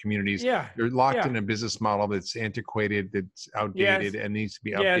families or communities. Yeah. They're locked in a business model that's antiquated, that's outdated, and needs to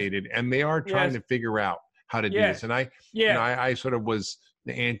be updated. And they are trying to figure out how to do this. And I sort of was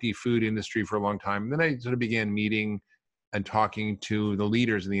the anti-food industry for a long time. And then I sort of began meeting and talking to the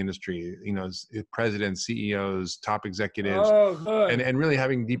leaders in the industry, presidents, CEOs, top executives, and really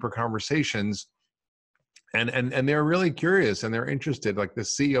having deeper conversations. And they're really curious and they're interested. Like the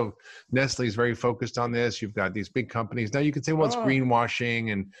CEO of Nestle is very focused on this. You've got these big companies. Now you could say, well, it's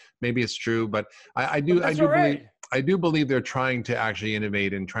greenwashing and maybe it's true, but I do believe they're trying to actually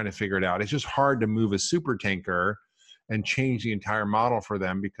innovate and trying to figure it out. It's just hard to move a super tanker and change the entire model for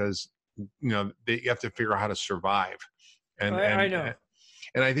them because, you have to figure out how to survive. And I know.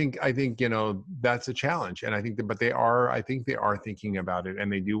 And I think that's a challenge. And I think they are thinking about it and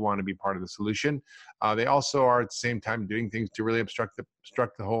they do want to be part of the solution. They also are at the same time doing things to really obstruct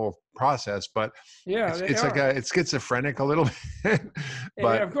the whole process. But it's schizophrenic a little bit.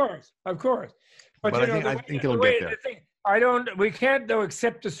 But of course. But I think it'll get there. We can't though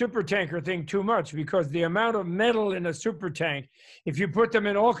accept the super tanker thing too much because the amount of metal in a super tank, if you put them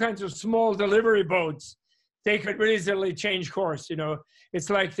in all kinds of small delivery boats, they could easily change course. It's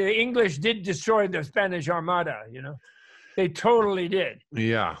like the English did destroy the Spanish Armada. They totally did.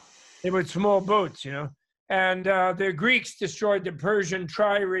 Yeah. They were small boats. And the Greeks destroyed the Persian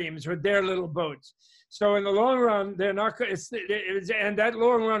triremes with their little boats. So in the long run, they're not. And that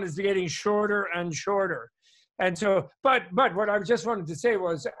long run is getting shorter and shorter. And so, but what I just wanted to say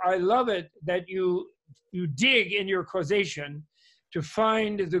was, I love it that you dig in your causation to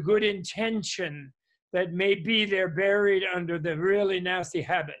find the good intention that may be there buried under the really nasty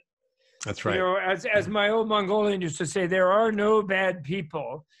habit. That's right. As my old Mongolian used to say, there are no bad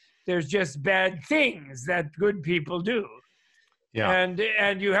people. There's just bad things that good people do. Yeah.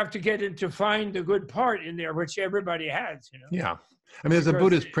 And you have to get in to find the good part in there, which everybody has, Yeah. I mean, there's a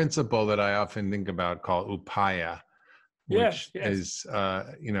Buddhist principle that I often think about called upaya, which is,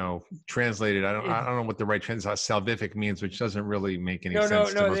 translated. I don't know what the right salvific means, which doesn't really make any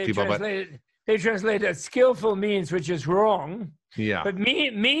sense to most people. They translate it skillful means, which is wrong. Yeah. But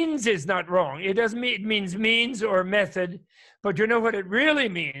means is not wrong. It doesn't mean, it means means or method. But you know what it really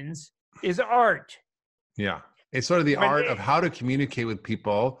means is art. Yeah. It's sort of the art of how to communicate with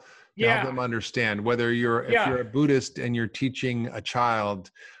people to help them understand whether if you're a Buddhist and you're teaching a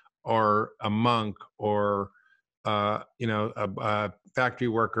child or a monk or a factory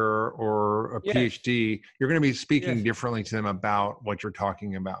worker or a PhD, you're going to be speaking differently to them about what you're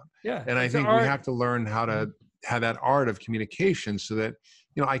talking about. Yeah. And I think we have to learn how to have that art of communication so that,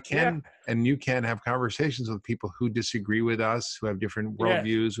 I can and you can have conversations with people who disagree with us, who have different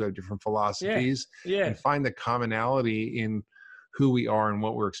worldviews, who have different philosophies, and find the commonality in who we are and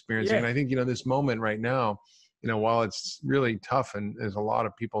what we're experiencing. And I think, this moment right now, while it's really tough and there's a lot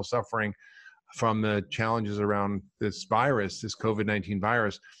of people suffering from the challenges around this virus, this COVID-19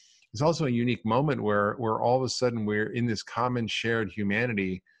 virus, it's also a unique moment where all of a sudden we're in this common shared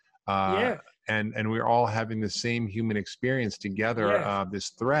humanity, Yeah. and we're all having the same human experience together Yes. of this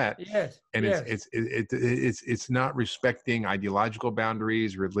threat. Yes. And Yes. it's not respecting ideological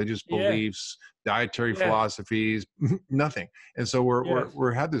boundaries, religious Yeah. beliefs, dietary Yes. philosophies, nothing. And so Yes.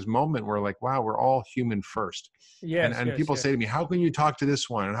 we're had this moment where like, wow, we're all human first. Yes. And Yes. people Yes. say to me, how can you talk to this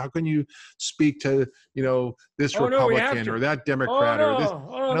one? And how can you speak to, this Oh no, we have Republican to. or that Oh Democrat or this? no.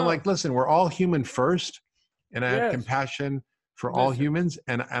 Oh And I'm no. like, listen, we're all human first. And I have Yes. compassion for all Listen. humans.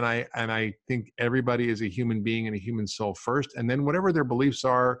 And I think everybody is a human being and a human soul first. And then whatever their beliefs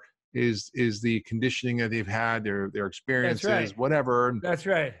are is the conditioning that they've had, their experiences, right. whatever. That's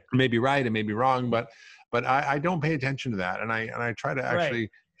right. It may be right, it may be wrong, but I don't pay attention to that. And I try to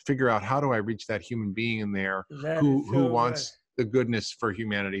actually figure out, how do I reach that human being in there who wants the goodness for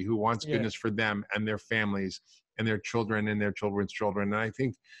humanity, who wants goodness for them and their families and their children and their children's children. And I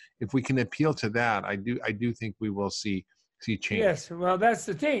think if we can appeal to that, I do think we will see change. Yes, well, that's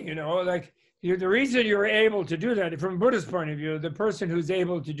the thing, like the reason you're able to do that from a Buddhist point of view, the person who's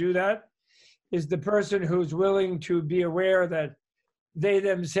able to do that is the person who's willing to be aware that they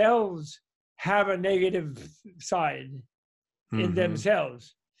themselves have a negative side in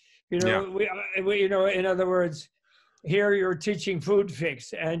themselves. We, in other words, here you're teaching food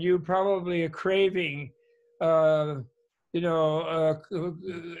fix and you probably are craving,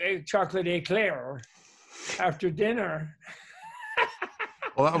 chocolate eclair after dinner.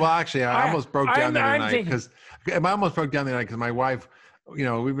 Well, actually, I almost broke down the other night because my wife,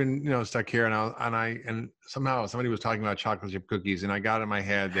 we've been, stuck here, and somehow somebody was talking about chocolate chip cookies, and I got in my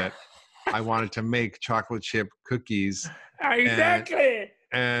head that I wanted to make chocolate chip cookies. Exactly.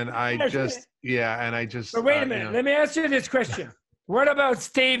 And I just. But wait a minute. Let me ask you this question. What about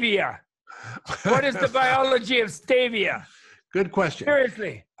stevia? What is the biology of stevia? Good question.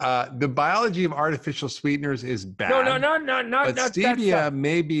 Seriously. The biology of artificial sweeteners is bad. No. But stevia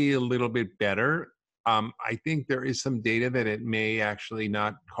may be a little bit better. I think there is some data that it may actually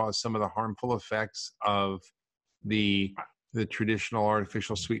not cause some of the harmful effects of the traditional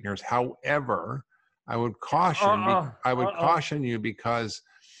artificial sweeteners. However, I would caution. Caution you because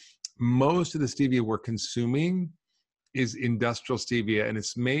most of the stevia we're consuming is industrial stevia, and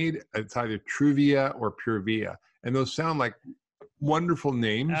it's either Truvia or Purevia, and those sound like wonderful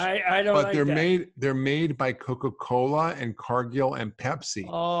names. I don't but like they're that. they're made by Coca-Cola and Cargill and Pepsi.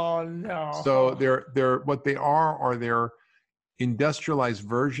 Oh no. So they're industrialized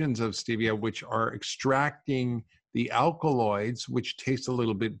versions of stevia, which are extracting the alkaloids, which taste a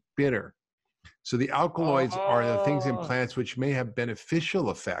little bit bitter. So the alkaloids are the things in plants which may have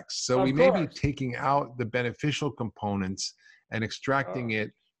beneficial effects. So we may be taking out the beneficial components and extracting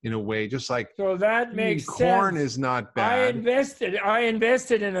it in a way, just like so that makes corn sense. is not bad. I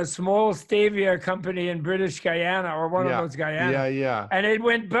invested in a small stevia company in British Guyana, or one of those Guyana. Yeah. And it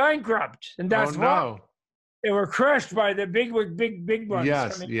went bankrupt, and that's why they were crushed by the big ones.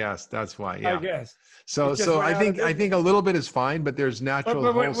 Yes, that's why. Yeah. I guess. So I think a little bit is fine, but there's natural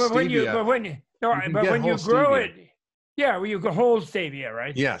whole stevia. But when you grow it, you go whole stevia,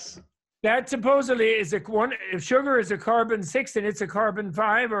 right? Yes. That supposedly is sugar is a carbon-6 and it's a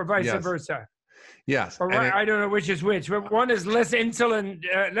carbon-5, or vice versa. Yes. Or I don't know which is which, but one is less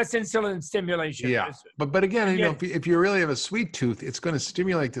insulin stimulation. Yeah. But again, if you really have a sweet tooth, it's going to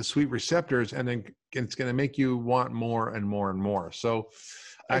stimulate the sweet receptors, and then it's going to make you want more and more and more. So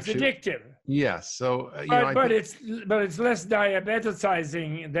it's addictive. Yes. So it's less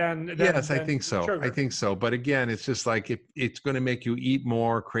diabeticizing than yes, I think so. Sugar. I think so. But again, it's just like it's going to make you eat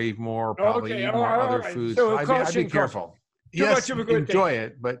more, crave more, probably eat more other foods. So I'd be careful. Yes, enjoy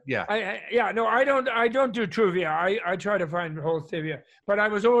it, but yeah. I don't do Truvia. I try to find whole stevia, but I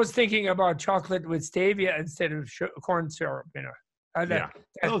was always thinking about chocolate with stevia instead of corn syrup.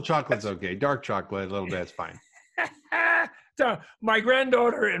 Little chocolate's okay. Dark chocolate, a little bit's fine. So my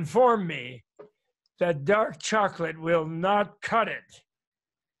granddaughter informed me that dark chocolate will not cut it.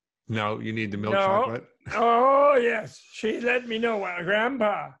 No, you need the milk chocolate. Oh yes, she let me know,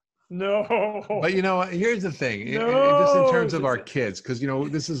 Grandpa. No. But here's the thing, just in terms of our kids, because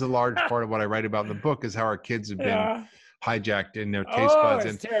this is a large part of what I write about in the book, is how our kids have been hijacked in their taste buds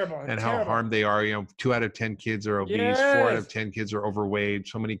and how harmed they are. 2 out of 10 kids are obese, 4 out of 10 kids are overweight.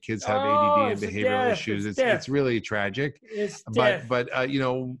 So many kids have ADD and behavioral issues. It's really tragic. But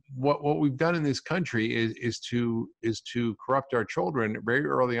what we've done in this country is to corrupt our children very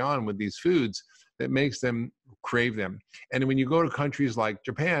early on with these foods that makes them crave them. And when you go to countries like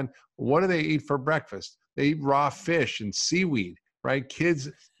Japan, what do they eat for breakfast? They eat raw fish and seaweed. right? Kids,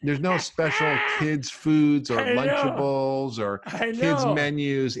 there's no special kids foods or Lunchables or kids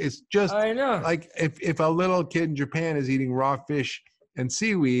menus. It's just like if a little kid in Japan is eating raw fish and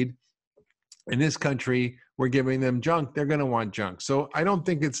seaweed, in this country, we're giving them junk. They're going to want junk. So I don't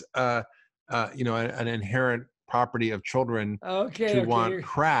think it's, an inherent property of children to want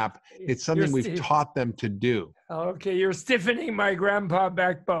crap. It's something we've taught them to do. Okay, you're stiffening my grandpa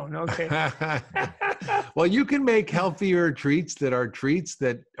backbone. Okay. Well, you can make healthier treats that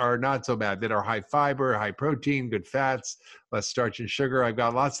are not so bad, that are high fiber, high protein, good fats, less starch and sugar. I've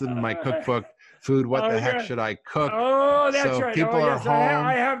got lots of them in my cookbook. Food, what the heck should I cook? Oh, that's right. People are home.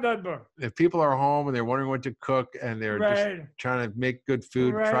 I have that book. If people are home and they're wondering what to cook and they're just trying to make good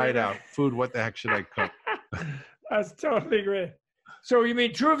food, try it out. Food, what the heck should I cook? That's totally great. So you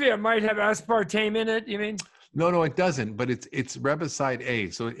mean Truvia might have aspartame in it, you mean? No, it doesn't, but it's riboside A.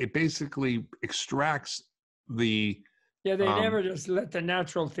 So it basically extracts the... Yeah, they never just let the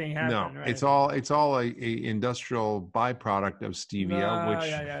natural thing happen. No, right? it's all a industrial byproduct of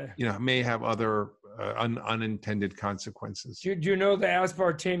stevia, which may have other unintended consequences. Do you know the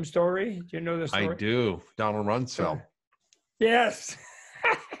aspartame story? Do you know the story? I do. Donald Rumsfeld. Yes.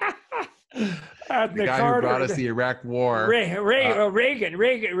 The guy who brought us the Iraq War.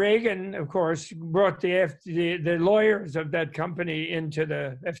 Reagan, of course, brought the lawyers of that company into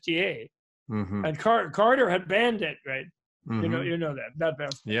the FDA. Mm-hmm. And Carter had banned it, right? Mm-hmm. You know that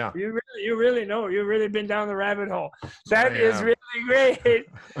best. Yeah. You really know. You've really been down the rabbit hole. That is really great.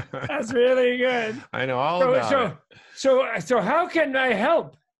 That's really good. I know all about it. So how can I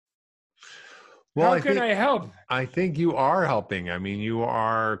help? Well, how can I help? I think you are helping. I mean, you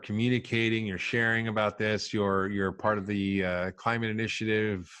are communicating. You're sharing about this. You're part of the climate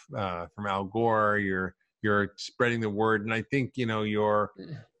initiative from Al Gore. You're spreading the word, and I think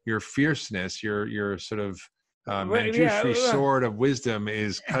your fierceness, your sort of Manjushri sword of wisdom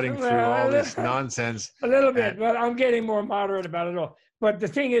is cutting through all this nonsense. A little bit, but I'm getting more moderate about it all. But the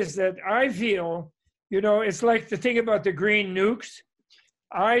thing is that I feel, it's like the thing about the green nukes.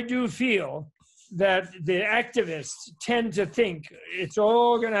 I do feel that the activists tend to think it's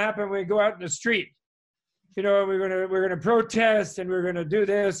all going to happen when we go out in the street. We're gonna protest and we're gonna do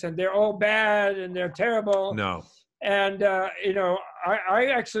this, and they're all bad and they're terrible. No. And I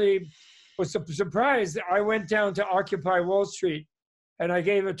actually was surprised. I went down to Occupy Wall Street, and I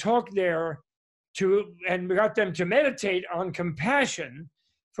gave a talk there and we got them to meditate on compassion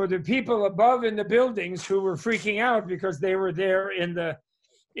for the people above in the buildings who were freaking out because they were there in the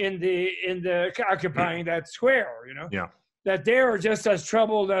occupying that square. Yeah. That they are just as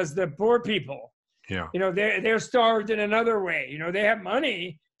troubled as the poor people. Yeah. They're starved in another way. They have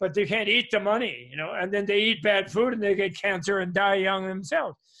money, but they can't eat the money, and then they eat bad food and they get cancer and die young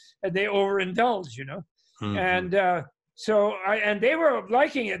themselves, and they overindulge, Mm-hmm. And and they were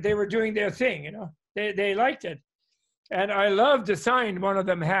liking it. They were doing their thing, they liked it. And I loved the sign one of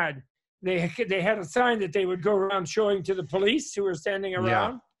them had. They had a sign that they would go around showing to the police who were standing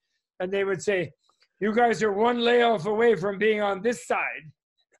around, and they would say, "You guys are one layoff away from being on this side."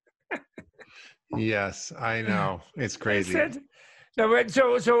 Yes, I know. It's crazy.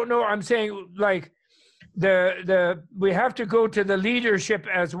 No, I'm saying like we have to go to the leadership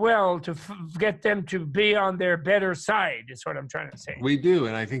as well to get them to be on their better side. Is what I'm trying to say. We do,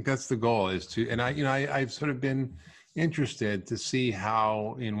 and I think that's the goal. I've sort of been interested to see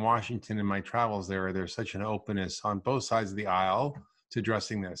how in Washington in my travels there's such an openness on both sides of the aisle to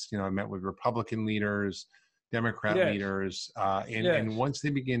addressing this. I met with Republican leaders, Democrat leaders, and once they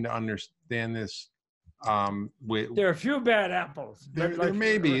begin to understand this, there are a few bad apples. There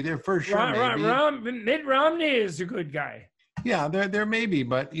may be. There for sure. Mitt Romney is a good guy. Yeah, there may be,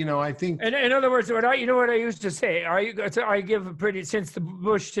 but I think. In other words, what I used to say. I give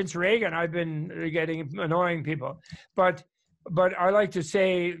since Reagan, I've been getting annoying people, but I like to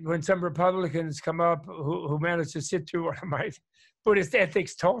say when some Republicans come up who manage to sit through one of my Buddhist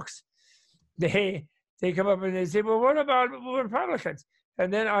ethics talks, they come up and they say, "Well, what about Republicans?"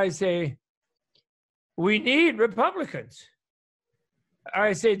 And then I say, "We need Republicans."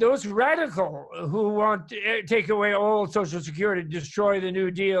 I say those radical who want to take away all Social Security, destroy the New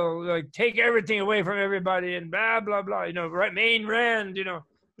Deal, like take everything away from everybody and blah, blah, blah, right, Ayn Rand, the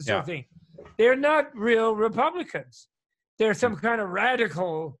sort of thing. They're not real Republicans. They're some kind of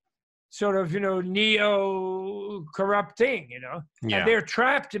radical sort of, neo-corrupt thing, And they're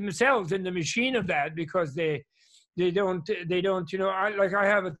trapped themselves in the machine of that because they don't, I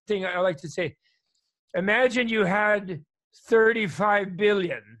have a thing I like to say. Imagine you had 35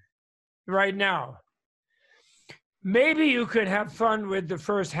 billion right now. Maybe you could have fun with the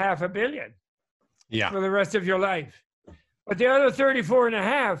first $500 million for the rest of your life. But the other 34 and a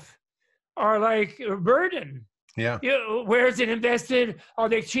half are like a burden. Yeah. Where's it invested? Are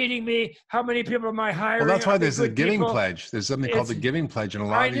they cheating me? How many people am I hiring? Well, that's why there's a giving pledge. There's something called the giving pledge, and a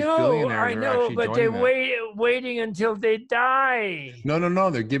lot of these billionaires are actually but joining they're waiting until they die. No.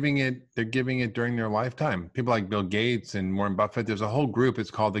 They're giving it during their lifetime. People like Bill Gates and Warren Buffett. There's a whole group.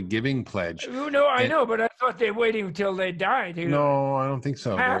 It's called the Giving Pledge. No, I know, but I thought they're waiting until they die. No, I don't think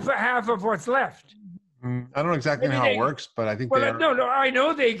so. Half of what's left. I don't know exactly how it works, but I think no. I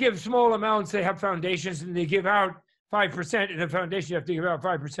know they give small amounts. They have foundations, and they give out 5% in the foundation. You have to give out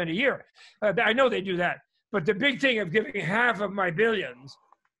 5% a year. I know they do that. But the big thing of giving half of my billions,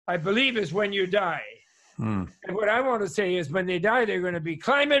 I believe, is when you die. And what I want to say is when they die, they're going to be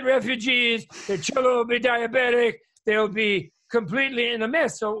climate refugees. Their children will be diabetic. They'll be completely in a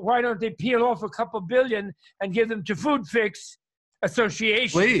mess. So why don't they peel off a couple billion and give them to Food Fix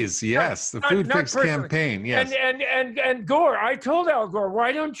Association? Please, yes, the Food Fix campaign, yes. And Gore, I told Al Gore,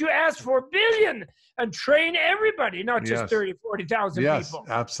 why don't you ask for $1 billion and train everybody, not just 30, 40,000 people? Yes,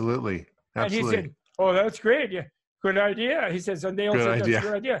 absolutely. And he said, oh, that's great. Yeah, good idea. He says, and they all said, that's a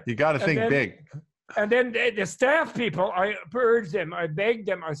good idea. You got to think big. And then the staff people, I urged them, I begged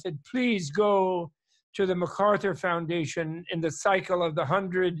them, I said, please go to the MacArthur Foundation in the cycle of the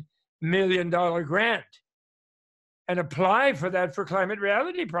 $100 million grant and apply for that for Climate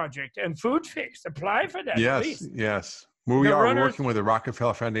Reality Project and Food Fix. Apply for that, please. Yes. Well, we are working with the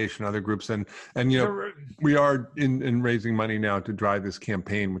Rockefeller Foundation, other groups, and we are in raising money now to drive this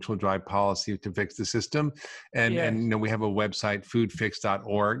campaign, which will drive policy to fix the system. And we have a website,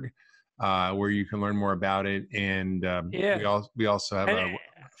 foodfix.org, where you can learn more about it. And we also have a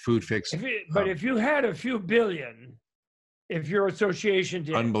Food Fix. If you had a few billion, if your association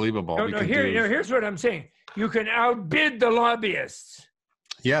did, unbelievable. Here's what I'm saying. You can outbid the lobbyists.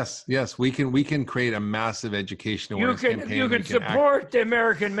 Yes, we can create a massive education awareness campaign. You can support the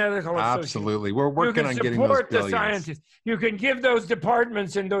American Medical Association. Absolutely. We're working on getting those billions. You can support the scientists. You can give those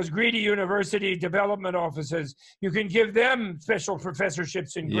departments and those greedy university development offices, you can give them special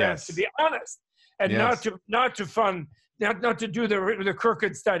professorships and grants, to be honest, and not to fund, not to do the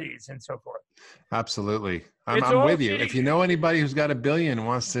crooked studies and so forth. Absolutely. I'm with you. If you know anybody who's got $1 billion and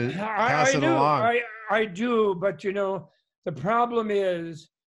wants to pass it along. I do, but the problem is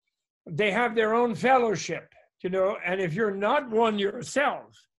they have their own fellowship, and if you're not one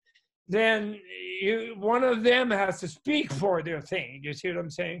yourself, then one of them has to speak for their thing. You see what I'm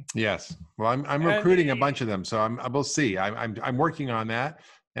saying? Yes. Well, I'm recruiting a bunch of them, so we'll see. I'm working on that,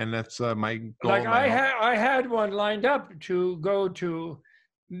 and that's my goal. Like I had one lined up to go to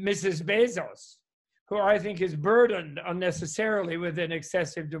Mrs. Bezos, who I think is burdened unnecessarily with an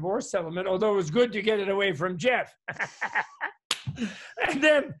excessive divorce settlement, although it was good to get it away from Jeff. and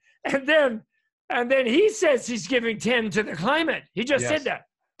then he says he's giving 10 to the climate. He just said that.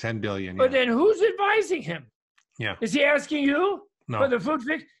 10 billion. But then who's advising him? Yeah. Is he asking you for the Food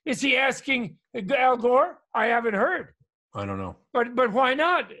Fix? Is he asking Al Gore? I haven't heard. I don't know. But why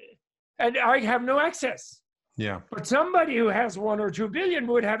not? And I have no access. Yeah. But somebody who has 1 or 2 billion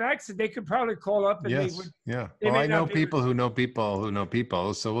would have access. They could probably call up and they would. Yeah. Well, I know people who know people who know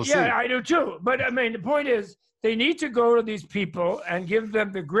people, so we'll see. Yeah, I do too. But I mean, the point is, they need to go to these people and give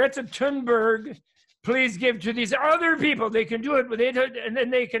them the Greta Thunberg, please give to these other people. They can do it, but and then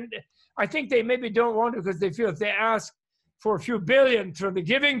they can, I think they maybe don't want to because they feel if they ask for a few billion from the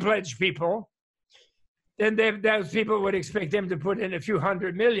Giving Pledge people, then those people would expect them to put in a few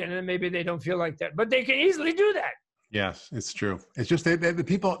 $100 million, and maybe they don't feel like that. But they can easily do that. Yes, it's true. It's just that the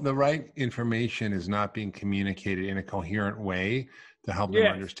people, the right information is not being communicated in a coherent way to help them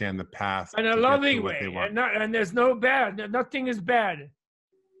understand the path. In a loving way. And there's no bad. Nothing is bad.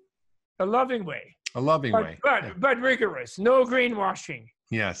 A loving way. A loving way. But rigorous. No greenwashing.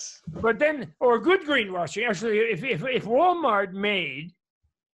 Yes. But then, or good greenwashing. Actually, if Walmart made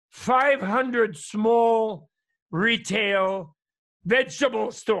 500 small retail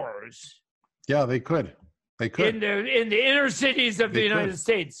vegetable stores. Yeah, they could. They could. In the inner cities of the United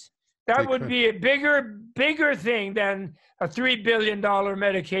States. That would be a bigger thing than a $3 billion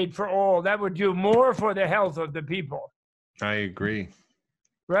Medicaid for all. That would do more for the health of the people. I agree.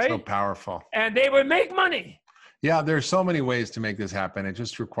 Right? So powerful. And they would make money. Yeah, there's so many ways to make this happen. It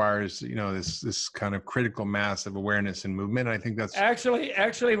just requires, this kind of critical mass of awareness and movement. I think that's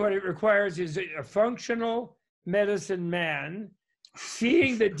actually what it requires is a functional medicine man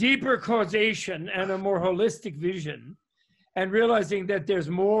seeing the deeper causation and a more holistic vision, and realizing that there's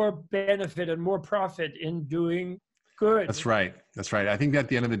more benefit and more profit in doing good. That's right. I think at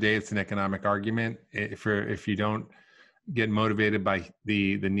the end of the day, it's an economic argument. If you don't get motivated by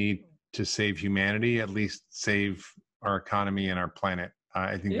the need to save humanity, at least save our economy and our planet.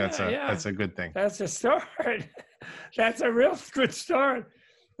 I think that's a good thing. That's a start. That's a real good start.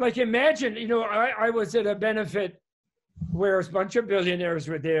 Like imagine, I was at a benefit where a bunch of billionaires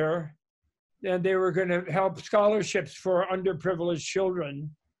were there, and they were going to help scholarships for underprivileged children,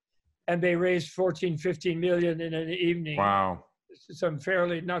 and they raised 14, 15 million in an evening. Wow. Some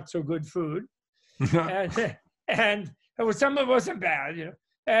fairly not so good food. and it was, some of it wasn't bad,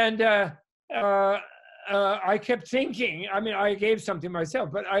 And I kept thinking, I mean, I gave something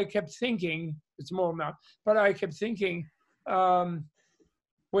myself, but I kept thinking, a small amount, but I kept thinking,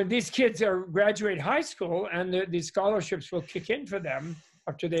 when these kids graduate high school and these scholarships will kick in for them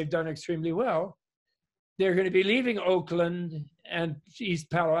after they've done extremely well, they're going to be leaving Oakland and East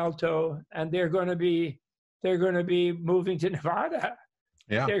Palo Alto, and they're going to be moving to Nevada.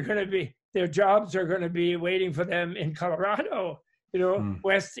 Yeah. Their jobs are going to be waiting for them in Colorado,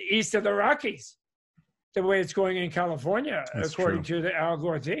 east of the Rockies, the way it's going in California, That's according true. to the Al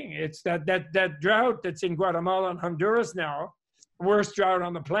Gore thing. It's that drought that's in Guatemala and Honduras now, worst drought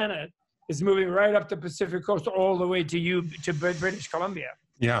on the planet, is moving right up the Pacific coast all the way to British Columbia.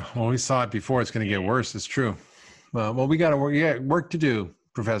 Yeah, well, we saw it before. It's going to get worse. It's true. Well, we got to work to do,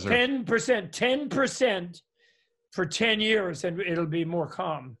 Professor. 10% for 10 years, and it'll be more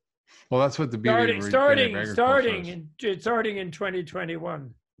calm. Well, that's what the beauty of starting in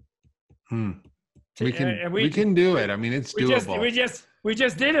 2021. We can do it. I mean, it's doable. We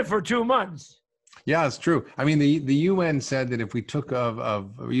just did it for 2 months. Yeah, it's true. I mean, the UN said that if we took of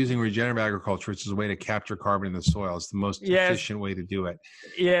using regenerative agriculture, which is a way to capture carbon in the soil, it's the most efficient way to do it.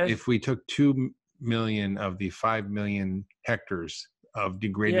 Yes. If we took 2 million of the 5 million hectares of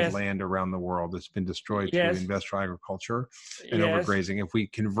degraded land around the world that's been destroyed through industrial agriculture and overgrazing, if we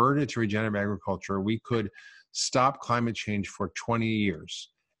converted it to regenerative agriculture, we could stop climate change for 20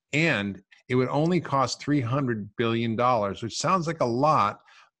 years. And it would only cost $300 billion, which sounds like a lot.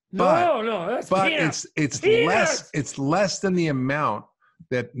 But it's less than the amount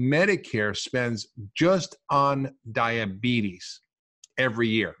that Medicare spends just on diabetes every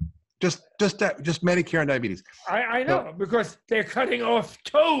year. Just Medicare and diabetes. I know, because they're cutting off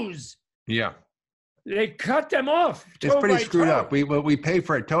toes. Yeah. They cut them off. It's pretty screwed up. We pay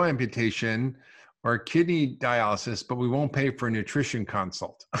for a toe amputation or kidney dialysis, but we won't pay for a nutrition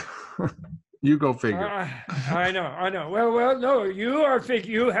consult. You go figure. I know. Well, no, you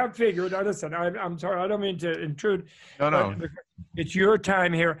have figured. Listen, I'm sorry, I don't mean to intrude. No. It's your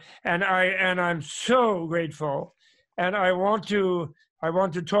time here, and I'm so grateful, and I want to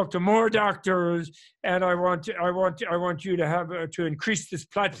talk to more doctors, and I want you to have to increase this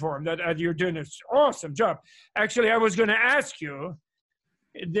platform that you're doing this awesome job. Actually, I was going to ask you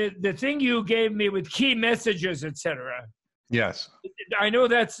the thing you gave me with key messages, etc. Yes. I know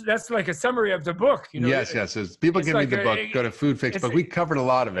that's like a summary of the book. Yes. As people give me the book, go to Food Fix, but we covered a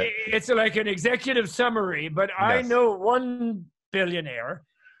lot of it. It's like an executive summary, but I know one billionaire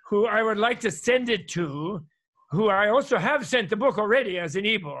who I would like to send it to, who I also have sent the book already as an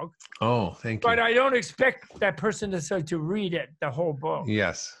ebook. Oh, thank you. But I don't expect that person necessarily to read it, the whole book.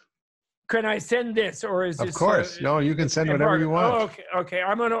 Yes. Can I send this, or is this? Of course. No, you can send whatever you want. Oh, okay.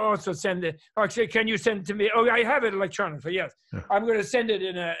 I'm going to also send it. Actually, can you send it to me? Oh, I have it electronically. Yes. Yeah. I'm going to send it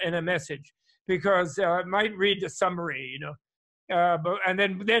in a message, because I might read the summary, and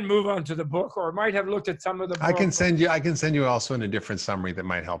then move on to the book, or might have looked at some of the book. I can send you also in a different summary that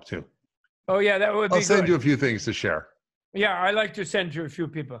might help too. Oh yeah, that would be I'll send you a few things to share. Yeah, I like to send to a few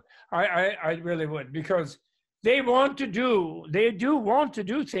people. I really would, because they do want to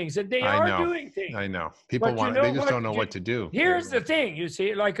do things, and they are doing things. I know. People they just don't know what to do. Here's the thing, you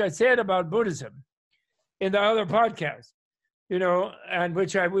see, like I said about Buddhism in the other podcast, and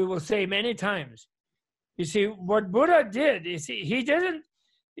which we will say many times. You see, what Buddha did, he didn't,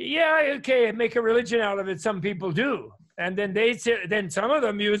 make a religion out of it. Some people do. And then some of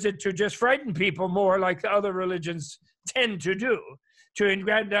them use it to just frighten people more, like the other religions tend to do, to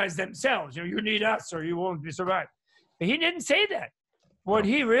aggrandize themselves. You need us or you won't be survived. But he didn't say that. What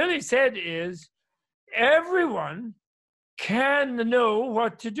he really said is everyone can know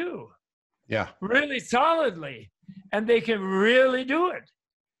what to do. Yeah. Really solidly. And they can really do it.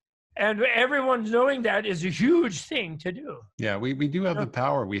 And everyone knowing that is a huge thing to do. Yeah, we do have the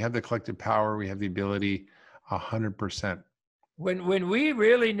power. We have the collective power. We have the ability 100%. When we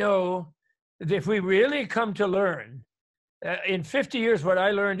really know, if we really come to learn, in 50 years, what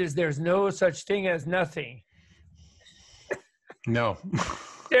I learned is there's no such thing as nothing. No.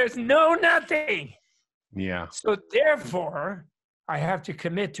 There's no nothing. Yeah. So therefore, I have to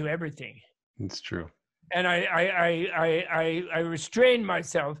commit to everything. It's true. And I restrain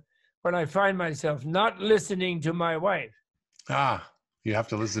myself when I find myself not listening to my wife. You have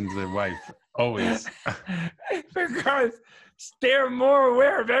to listen to the wife always. Because they're more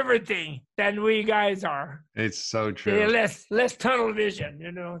aware of everything than we guys are. It's so true. They're less tunnel vision,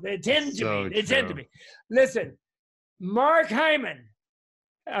 you know. They tend to be. They tend to be. Listen, Mark Hyman.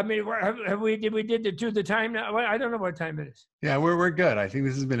 I mean, did we do the time now? I don't know what time it is. Yeah, we're good. I think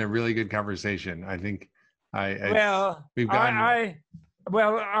this has been a really good conversation. I think it's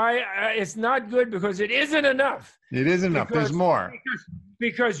not good because it isn't enough. It isn't enough. There's more.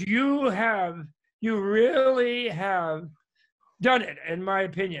 Because you really have done it, in my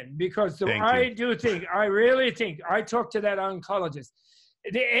opinion. Because I really think, I talked to that oncologist.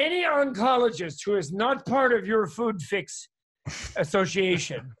 Any oncologist who is not part of your food fix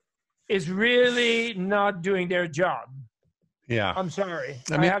association is really not doing their job. Yeah, I'm sorry.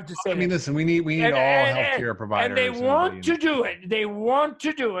 I have to say. Listen, we need all healthcare providers, and they want to do it. They want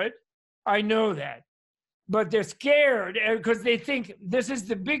to do it. I know that, but they're scared because they think this is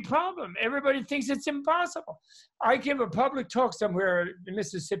the big problem. Everybody thinks it's impossible. I give a public talk somewhere in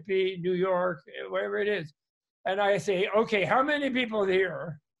Mississippi, New York, wherever it is, and I say, okay, how many people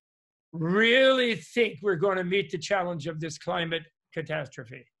here really think we're going to meet the challenge of this climate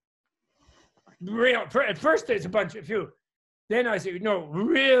catastrophe? At first, there's a few. Then I say, no,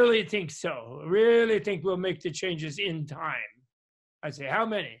 really think so. Really think we'll make the changes in time. I say, how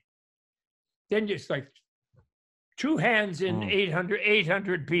many? Then just like 2 hands in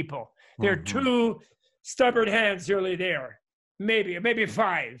 800 people. There are 2 stubborn hands really there. Maybe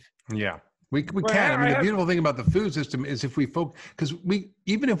 5. Yeah. We can. I mean, the beautiful thing about the food system is if we focus, because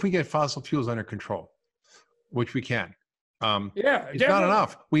even if we get fossil fuels under control, which we can, it's not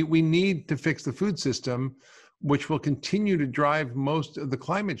enough. We need to fix the food system, which will continue to drive most of the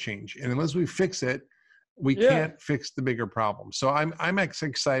climate change. And unless we fix it, we can't fix the bigger problem. So I'm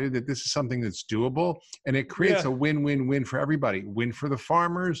excited that this is something that's doable, and it creates a win-win-win for everybody. Win for the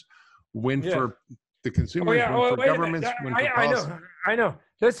farmers, win for the consumers, win for governments, win for policy. I know.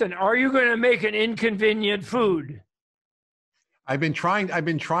 Listen, are you going to make an inconvenient food? I've been trying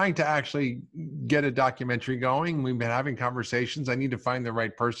to actually get a documentary going. We've been having conversations. I need to find the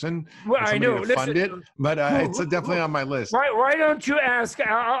right person. Well, I know. To fund it, but it's definitely on my list. Why don't you ask?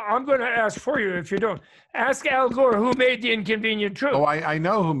 I'm going to ask for you if you don't. Ask Al Gore who made the inconvenient truth. Oh, I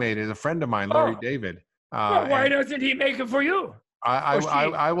know who made it. A friend of mine, Larry David. Well, why doesn't he make it for you?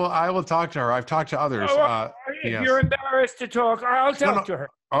 I will talk to her. I've talked to others. If you're embarrassed to talk, I'll talk to her.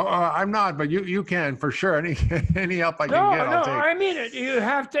 I'm not, but you can for sure. Any help I can get, I'll take. I mean it. You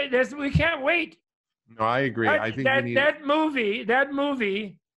have to. We can't wait. No, I agree. I think that movie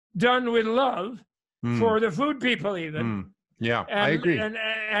done with love for the food people, even. Yeah, I agree.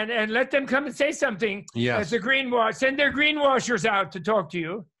 And let them come and say something. Yes. As the greenwash, send their greenwashers out to talk to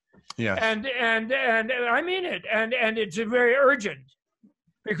you. Yes. And I mean it. And it's very urgent.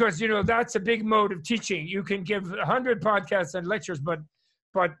 Because, that's a big mode of teaching. You can give 100 podcasts and lectures, but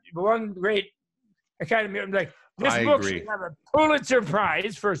one great academy, I'm like, this book should have a Pulitzer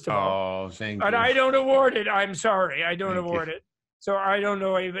Prize, first of all. Oh, thank you. But I don't award it. I'm sorry. I don't award it. So I don't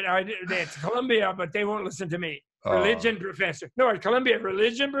know even, it's Columbia, but they won't listen to me. Religion professor. No, at Columbia,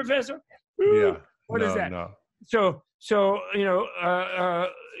 religion professor? Yeah. What is that? No. So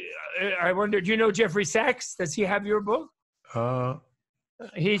I wonder, do you know Jeffrey Sachs? Does he have your book?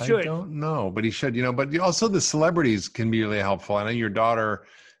 He should. I don't know, but he should. But also the celebrities can be really helpful. I know your daughter,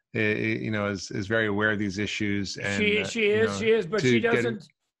 is very aware of these issues. And she is, but she doesn't.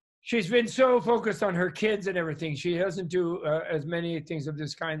 She's been so focused on her kids and everything. She doesn't do as many things of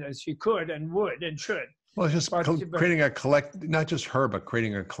this kind as she could and would and should. Well, it's just creating a not just her, but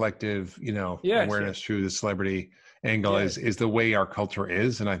creating a collective, awareness through the celebrity angle is the way our culture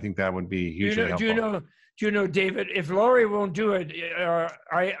is, and I think that would be hugely helpful. Do you know, David, if Laurie won't do it,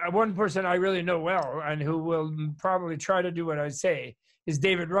 one person I really know well and who will probably try to do what I say is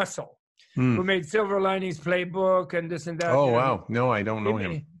David Russell, who made Silver Linings Playbook and this and that. Oh, wow. No, I don't know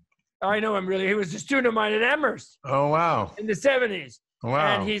him. I know him really. He was a student of mine at Amherst. Oh, wow. In the 70s.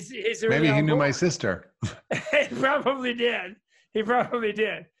 Wow. And he's maybe he knew my sister. He probably did.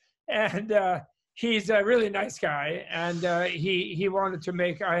 And he's a really nice guy, and he wanted to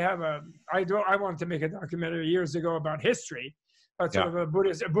make. I wanted to make a documentary years ago about history, sort of a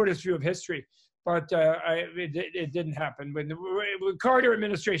Buddhist view of history, but it didn't happen. When the Carter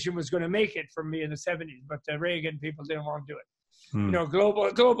administration was going to make it for me in the 70s, but the Reagan people didn't want to do it.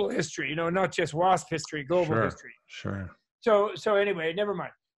 Global history. Not just WASP history, global history. Sure. So anyway, never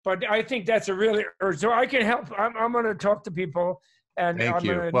mind. But I think that's a really urgent. So I can help. I'm going to talk to people. And thank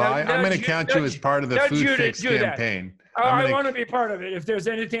you. Well, I'm going to count you as part of the Food Fix campaign. I want to be part of it. If there's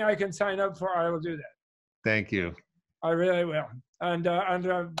anything I can sign up for, I will do that. Thank you. I really will. And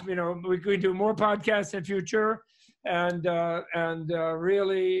you know, we can do more podcasts in future. And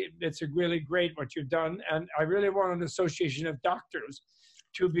really, it's really great what you've done. And I really want an association of doctors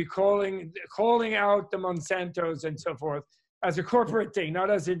to be calling out the Monsantos and so forth as a corporate thing,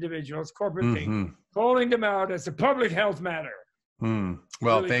 not as individuals, corporate thing, calling them out as a public health matter. Well,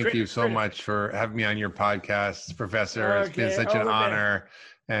 really thank you so much for having me on your podcast, Professor. It's been such an honor.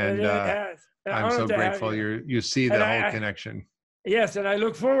 And I'm so grateful you see the whole connection. Yes, and I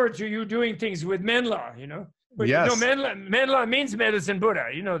look forward to you doing things with Menla, you know. But yes. You know, Menla means medicine Buddha,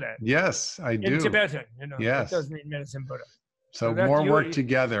 you know that. Yes, I do. In Tibetan, you know. Yes. It does mean medicine Buddha. So more work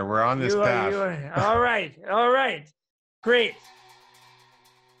together. We're on this path. All right. Great.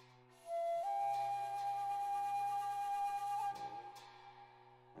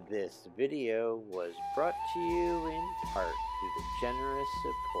 This video was brought to you in part through the generous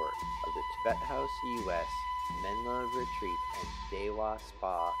support of the Tibet House US Menla Retreat and Dewa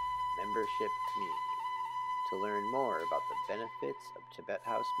Spa membership community. To learn more about the benefits of Tibet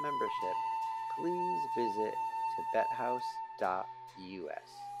House membership, please visit tibethouse.us.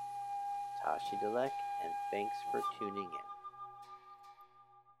 Tashi Delek, and thanks for tuning in.